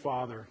heavenly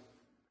Father,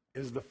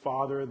 is the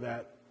Father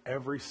that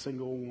every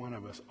single one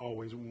of us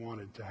always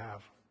wanted to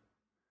have.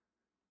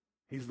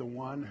 He's the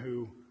one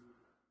who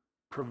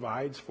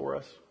provides for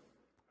us,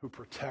 who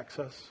protects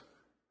us,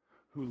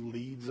 who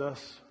leads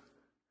us,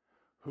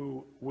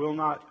 who will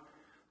not...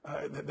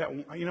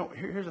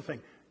 here's the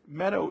thing.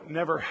 Meadow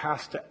never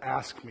has to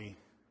ask me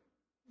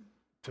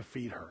to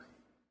feed her,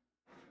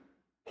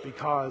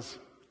 because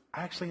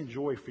I actually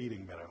enjoy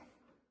feeding Meadow.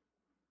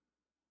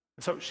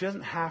 And so she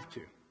doesn't have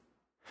to.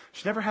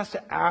 She never has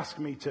to ask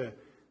me to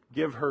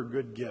give her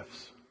good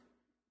gifts,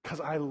 because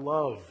I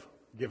love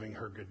giving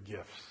her good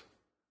gifts.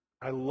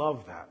 I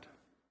love that.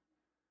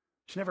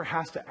 She never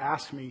has to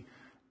ask me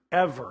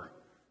ever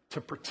to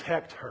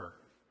protect her,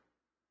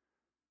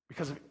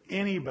 because if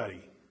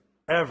anybody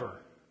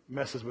ever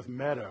messes with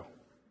Meadow,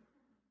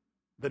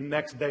 the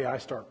next day I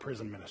start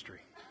prison ministry.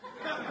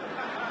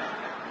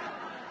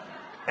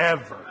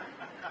 Ever.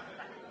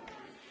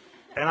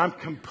 And I'm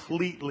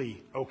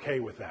completely okay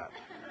with that.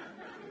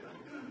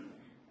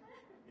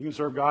 You can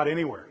serve God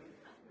anywhere.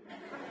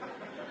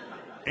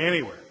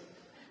 Anywhere.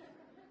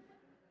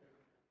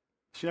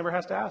 She never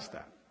has to ask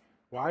that.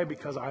 Why?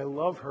 Because I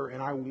love her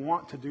and I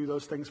want to do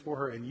those things for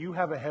her. And you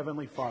have a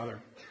heavenly Father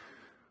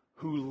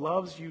who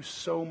loves you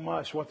so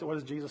much. What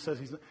does Jesus say?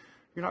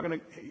 You're not going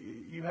to.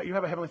 You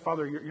have a heavenly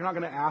Father. You're not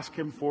going to ask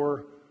him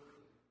for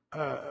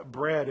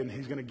bread and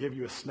he's going to give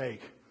you a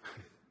snake.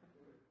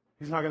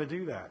 He's not going to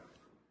do that.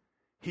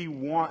 He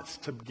wants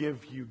to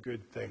give you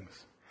good things.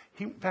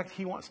 In fact,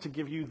 he wants to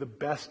give you the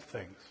best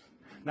things.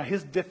 Now,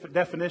 his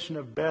definition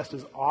of best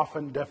is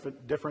often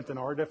different than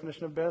our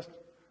definition of best,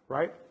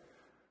 right?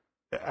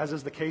 As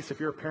is the case if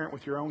you're a parent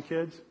with your own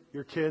kids,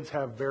 your kids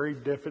have very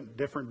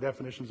different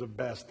definitions of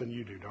best than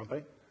you do, don't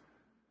they?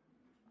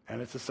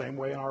 And it's the same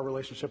way in our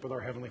relationship with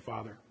our Heavenly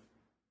Father.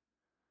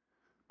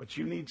 But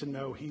you need to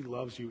know he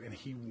loves you and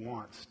he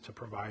wants to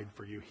provide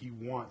for you. He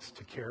wants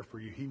to care for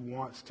you. He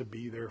wants to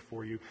be there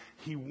for you.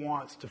 He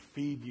wants to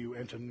feed you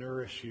and to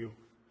nourish you.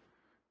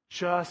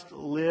 Just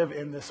live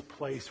in this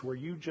place where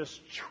you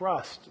just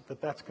trust that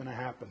that's going to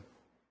happen.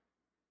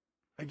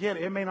 Again,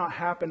 it may not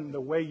happen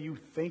the way you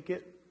think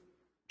it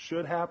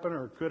should happen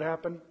or could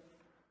happen,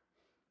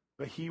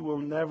 but he will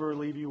never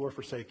leave you or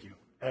forsake you,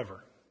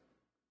 ever.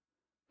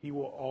 He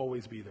will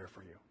always be there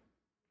for you.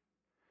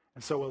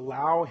 And so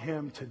allow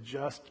him to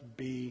just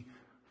be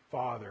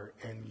Father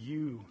and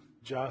you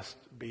just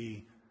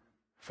be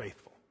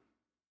faithful.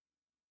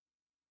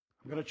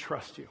 I'm going to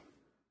trust you.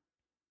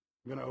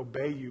 I'm going to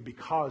obey you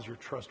because you're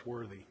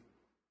trustworthy.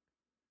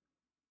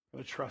 I'm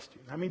going to trust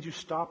you. That means you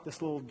stop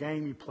this little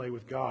game you play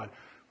with God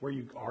where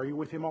you argue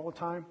with him all the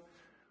time.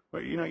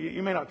 Well,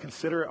 you may not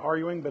consider it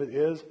arguing, but it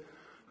is.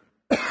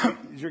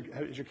 Has your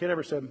kid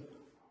ever said,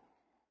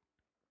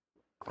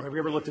 or have you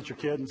ever looked at your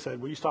kid and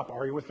said, will you stop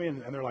arguing with me?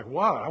 And they're like,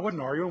 what? I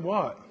wasn't arguing.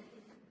 What?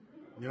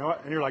 You know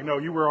what? And you're like, no,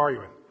 you were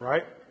arguing,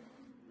 right?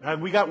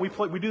 And we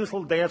do this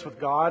little dance with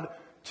God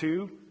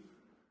too,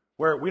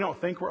 where we don't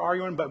think we're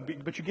arguing,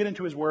 but you get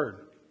into his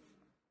word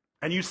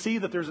and you see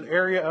that there's an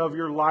area of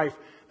your life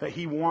that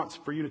He wants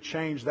for you to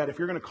change, that if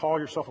you're going to call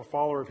yourself a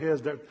follower of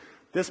His, that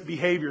this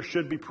behavior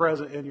should be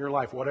present in your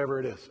life, whatever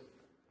it is.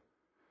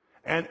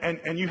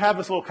 And you have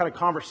this little kind of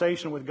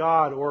conversation with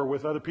God or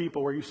with other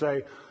people where you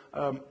say,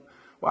 well,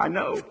 I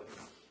know,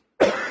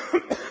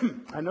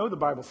 I know the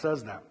Bible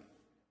says that.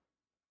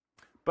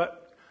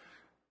 But,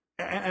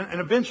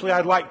 and eventually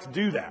I'd like to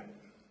do that.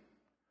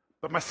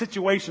 But my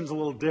situation's a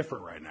little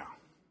different right now.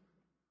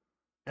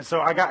 And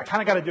so I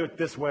kind of got to do it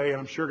this way, and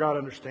I'm sure God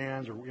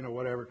understands, or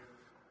whatever.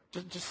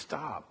 Just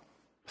stop.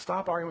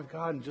 Stop arguing with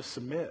God and just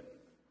submit.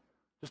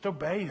 Just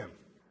obey Him.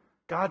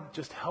 God,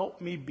 just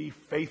help me be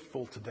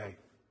faithful today.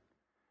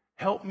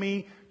 Help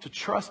me to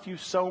trust You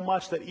so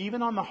much that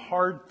even on the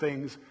hard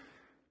things,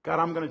 God,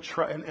 I'm going to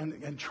trust,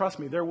 and trust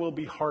me, there will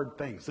be hard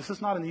things. This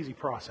is not an easy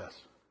process.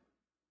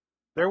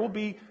 There will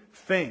be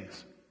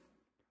things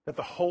that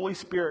the Holy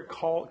Spirit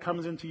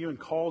comes into you and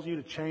calls you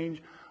to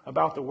change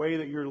about the way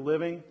that you're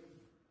living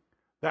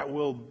that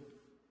will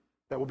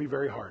be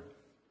very hard.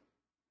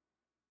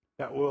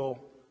 That will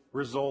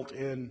result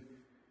in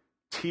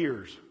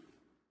tears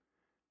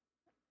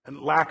and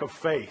lack of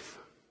faith.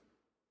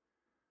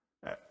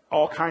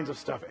 All kinds of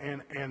stuff.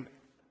 And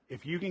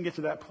if you can get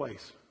to that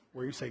place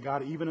where you say,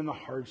 God, even in the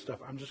hard stuff,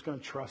 I'm just going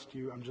to trust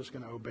You. I'm just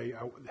going to obey.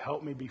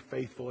 Help me be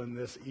faithful in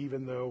this,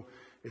 even though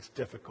it's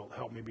difficult.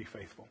 Help me be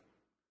faithful.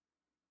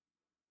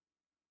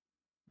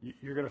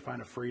 You're going to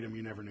find a freedom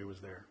you never knew was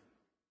there.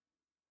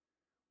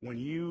 When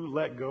you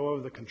let go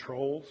of the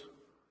controls,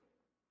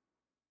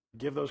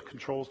 give those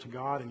controls to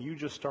God, and you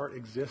just start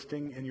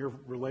existing in your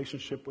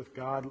relationship with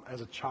God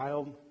as a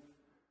child,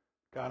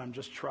 God, I'm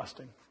just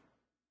trusting.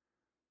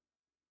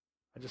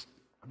 I'm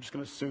just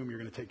going to assume You're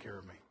going to take care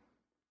of me.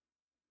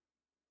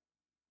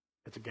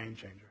 It's a game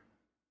changer.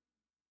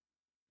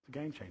 It's a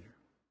game changer.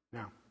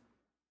 Now,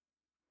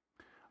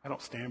 I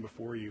don't stand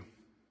before you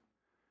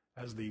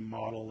as the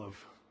model of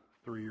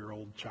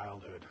 3-year-old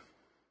childhood.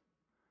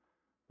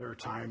 There are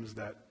times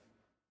that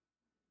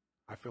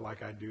I feel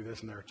like I do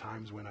this, and there are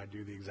times when I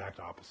do the exact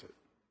opposite.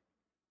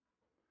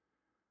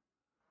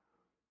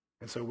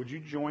 And so would you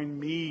join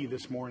me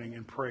this morning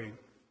in praying?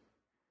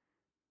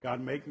 God,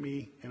 make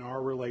me, in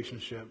our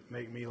relationship,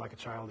 make me like a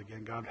child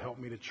again. God, help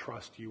me to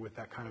trust You with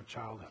that kind of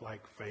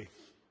childlike faith.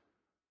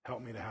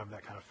 Help me to have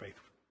that kind of faith.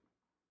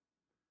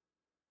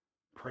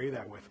 Pray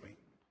that with me.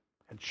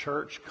 And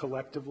church,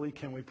 collectively,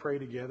 can we pray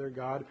together?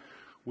 God,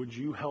 would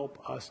You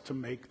help us to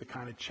make the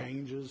kind of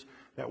changes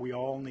that we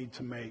all need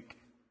to make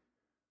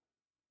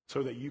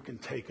so that You can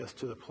take us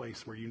to the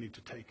place where You need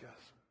to take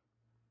us?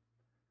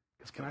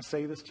 Because can I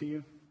say this to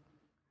you?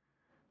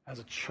 As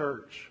a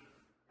church,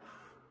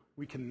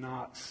 we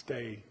cannot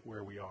stay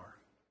where we are.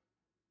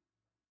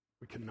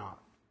 We cannot.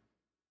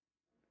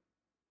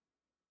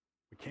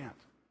 We can't.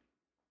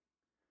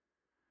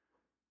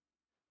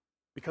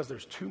 Because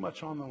there's too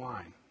much on the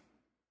line.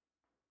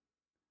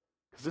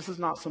 Because this is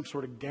not some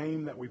sort of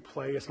game that we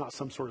play. It's not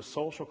some sort of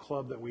social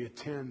club that we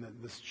attend.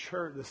 That this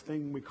church, this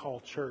thing we call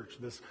church,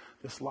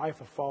 this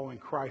life of following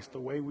Christ, the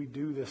way we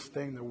do this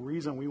thing, the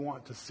reason we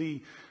want to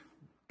see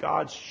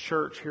God's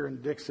church here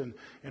in Dixon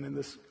and in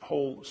this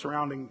whole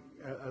surrounding,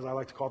 as I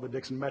like to call the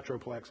Dixon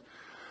Metroplex,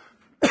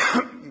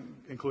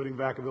 including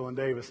Vacaville and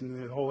Davis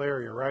and the whole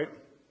area, right?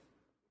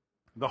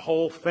 The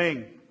whole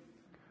thing.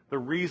 The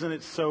reason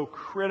it's so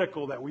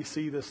critical that we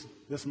see this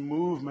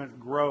movement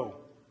grow,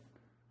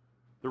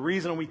 the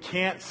reason we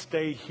can't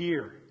stay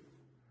here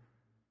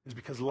is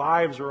because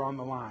lives are on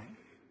the line.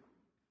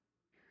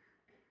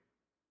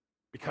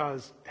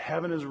 Because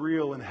heaven is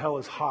real and hell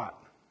is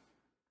hot.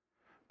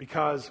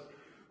 Because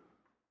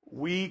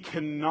we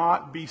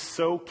cannot be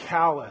so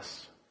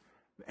callous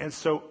and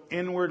so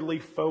inwardly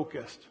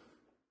focused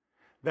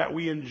that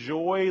we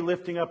enjoy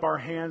lifting up our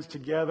hands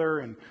together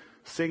and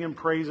singing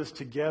praises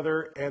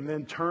together and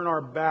then turn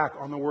our back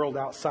on the world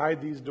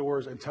outside these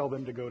doors and tell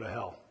them to go to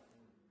hell.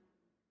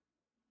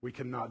 We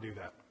cannot do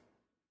that.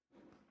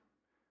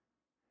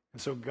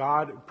 And so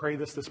God, pray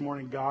this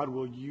morning, God,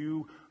 will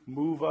You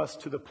move us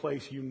to the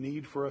place You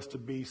need for us to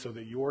be so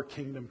that Your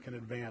kingdom can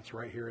advance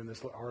right here in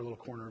this our little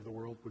corner of the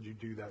world? Would You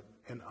do that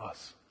in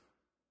us?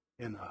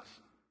 In us.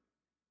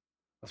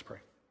 Let's pray.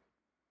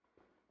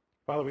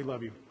 Father, we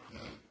love You.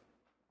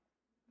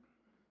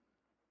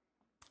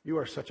 You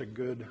are such a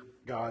good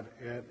God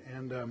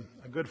and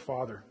a good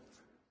Father.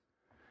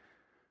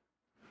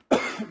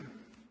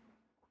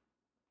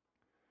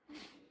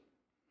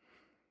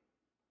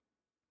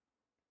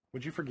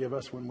 Would You forgive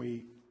us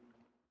when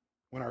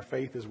our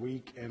faith is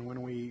weak and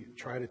when we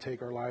try to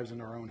take our lives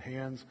in our own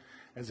hands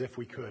as if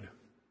we could?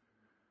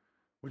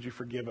 Would You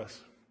forgive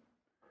us?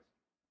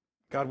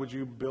 God, would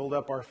You build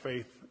up our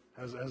faith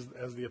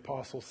as the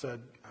apostle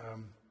said,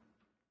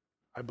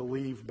 I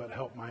believe, but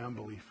help my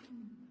unbelief.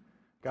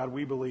 God,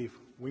 we believe.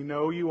 We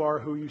know You are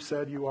who You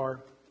said You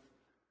are.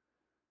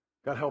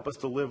 God, help us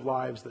to live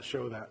lives that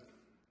show that.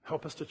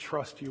 Help us to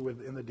trust You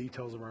in the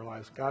details of our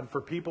lives. God,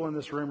 for people in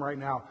this room right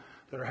now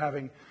that are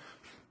having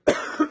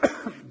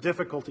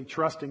difficulty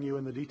trusting You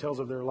in the details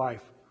of their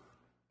life,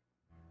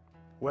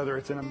 whether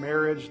it's in a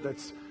marriage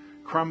that's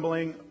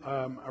crumbling,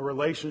 a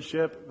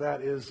relationship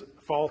that is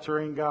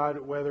faltering, God,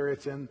 whether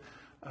it's in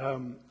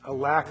a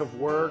lack of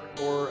work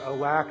or a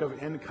lack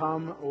of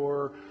income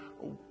or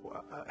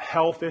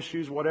health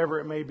issues, whatever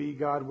it may be,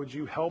 God, would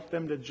you help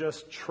them to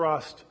just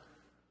trust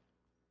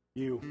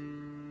you?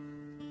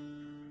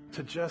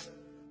 To just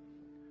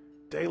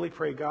daily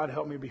pray, God,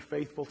 help me be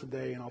faithful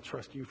today, and I'll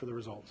trust you for the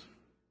results.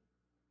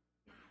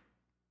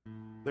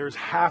 There's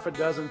half a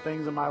dozen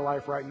things in my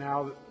life right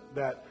now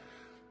that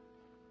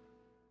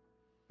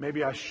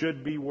maybe I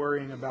should be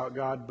worrying about,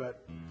 God,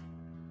 but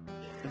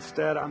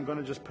instead I'm going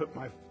to just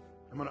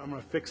I'm going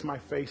to fix my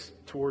face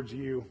towards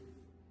you.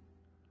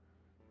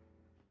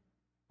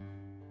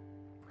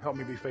 Help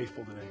me be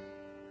faithful today.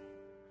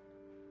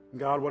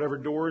 God, whatever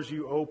doors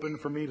you open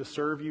for me to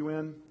serve you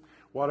in,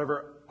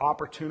 whatever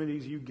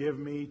opportunities you give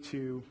me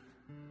to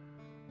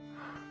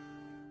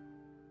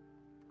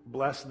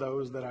bless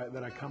those that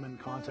I come in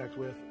contact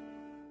with,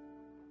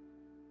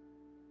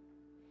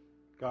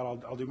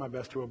 God, I'll do my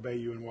best to obey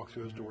you and walk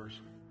through those doors.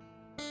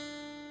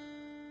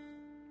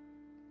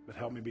 But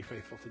help me be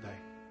faithful today.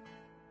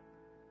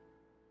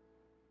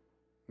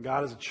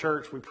 God, as a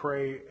church, we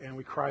pray and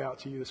we cry out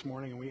to you this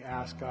morning and we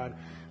ask, God,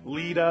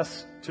 lead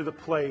us to the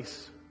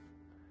place,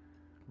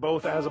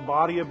 both as a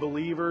body of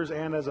believers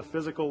and as a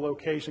physical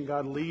location.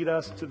 God, lead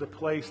us to the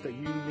place that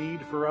you need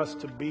for us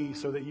to be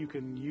so that you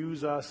can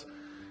use us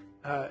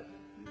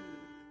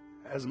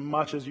as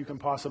much as you can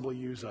possibly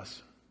use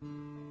us.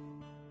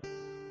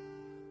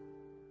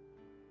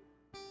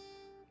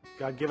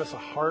 God, give us a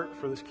heart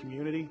for this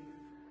community.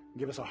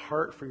 Give us a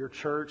heart for your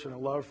church and a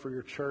love for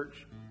your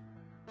church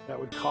that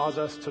would cause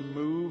us to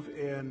move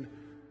in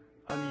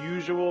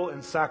unusual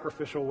and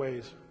sacrificial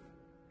ways.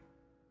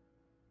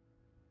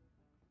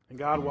 And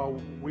God, while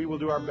we will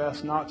do our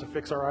best not to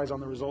fix our eyes on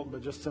the result,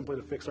 but just simply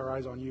to fix our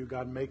eyes on you,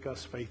 God, make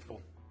us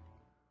faithful.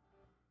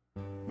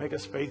 Make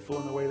us faithful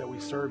in the way that we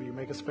serve you.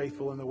 Make us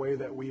faithful in the way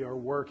that we are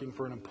working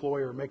for an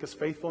employer. Make us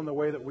faithful in the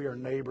way that we are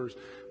neighbors.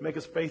 Make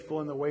us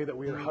faithful in the way that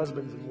we are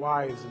husbands and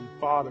wives and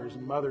fathers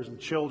and mothers and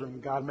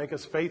children. God, make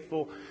us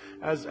faithful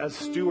as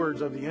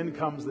stewards of the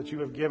incomes that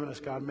you have given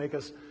us. God, make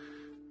us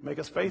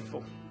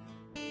faithful.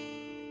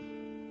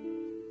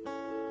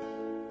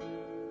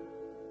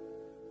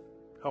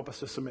 Help us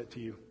to submit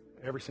to you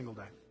every single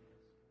day.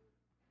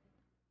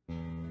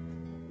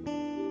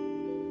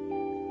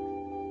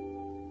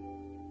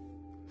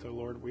 So,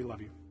 Lord, we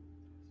love you.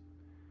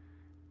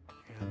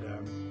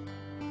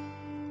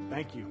 And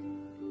thank you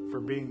for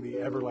being the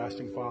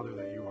everlasting Father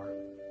that you are.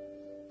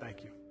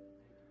 Thank you.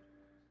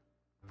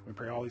 We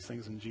pray all these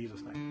things in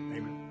Jesus' name.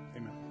 Amen.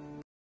 Amen.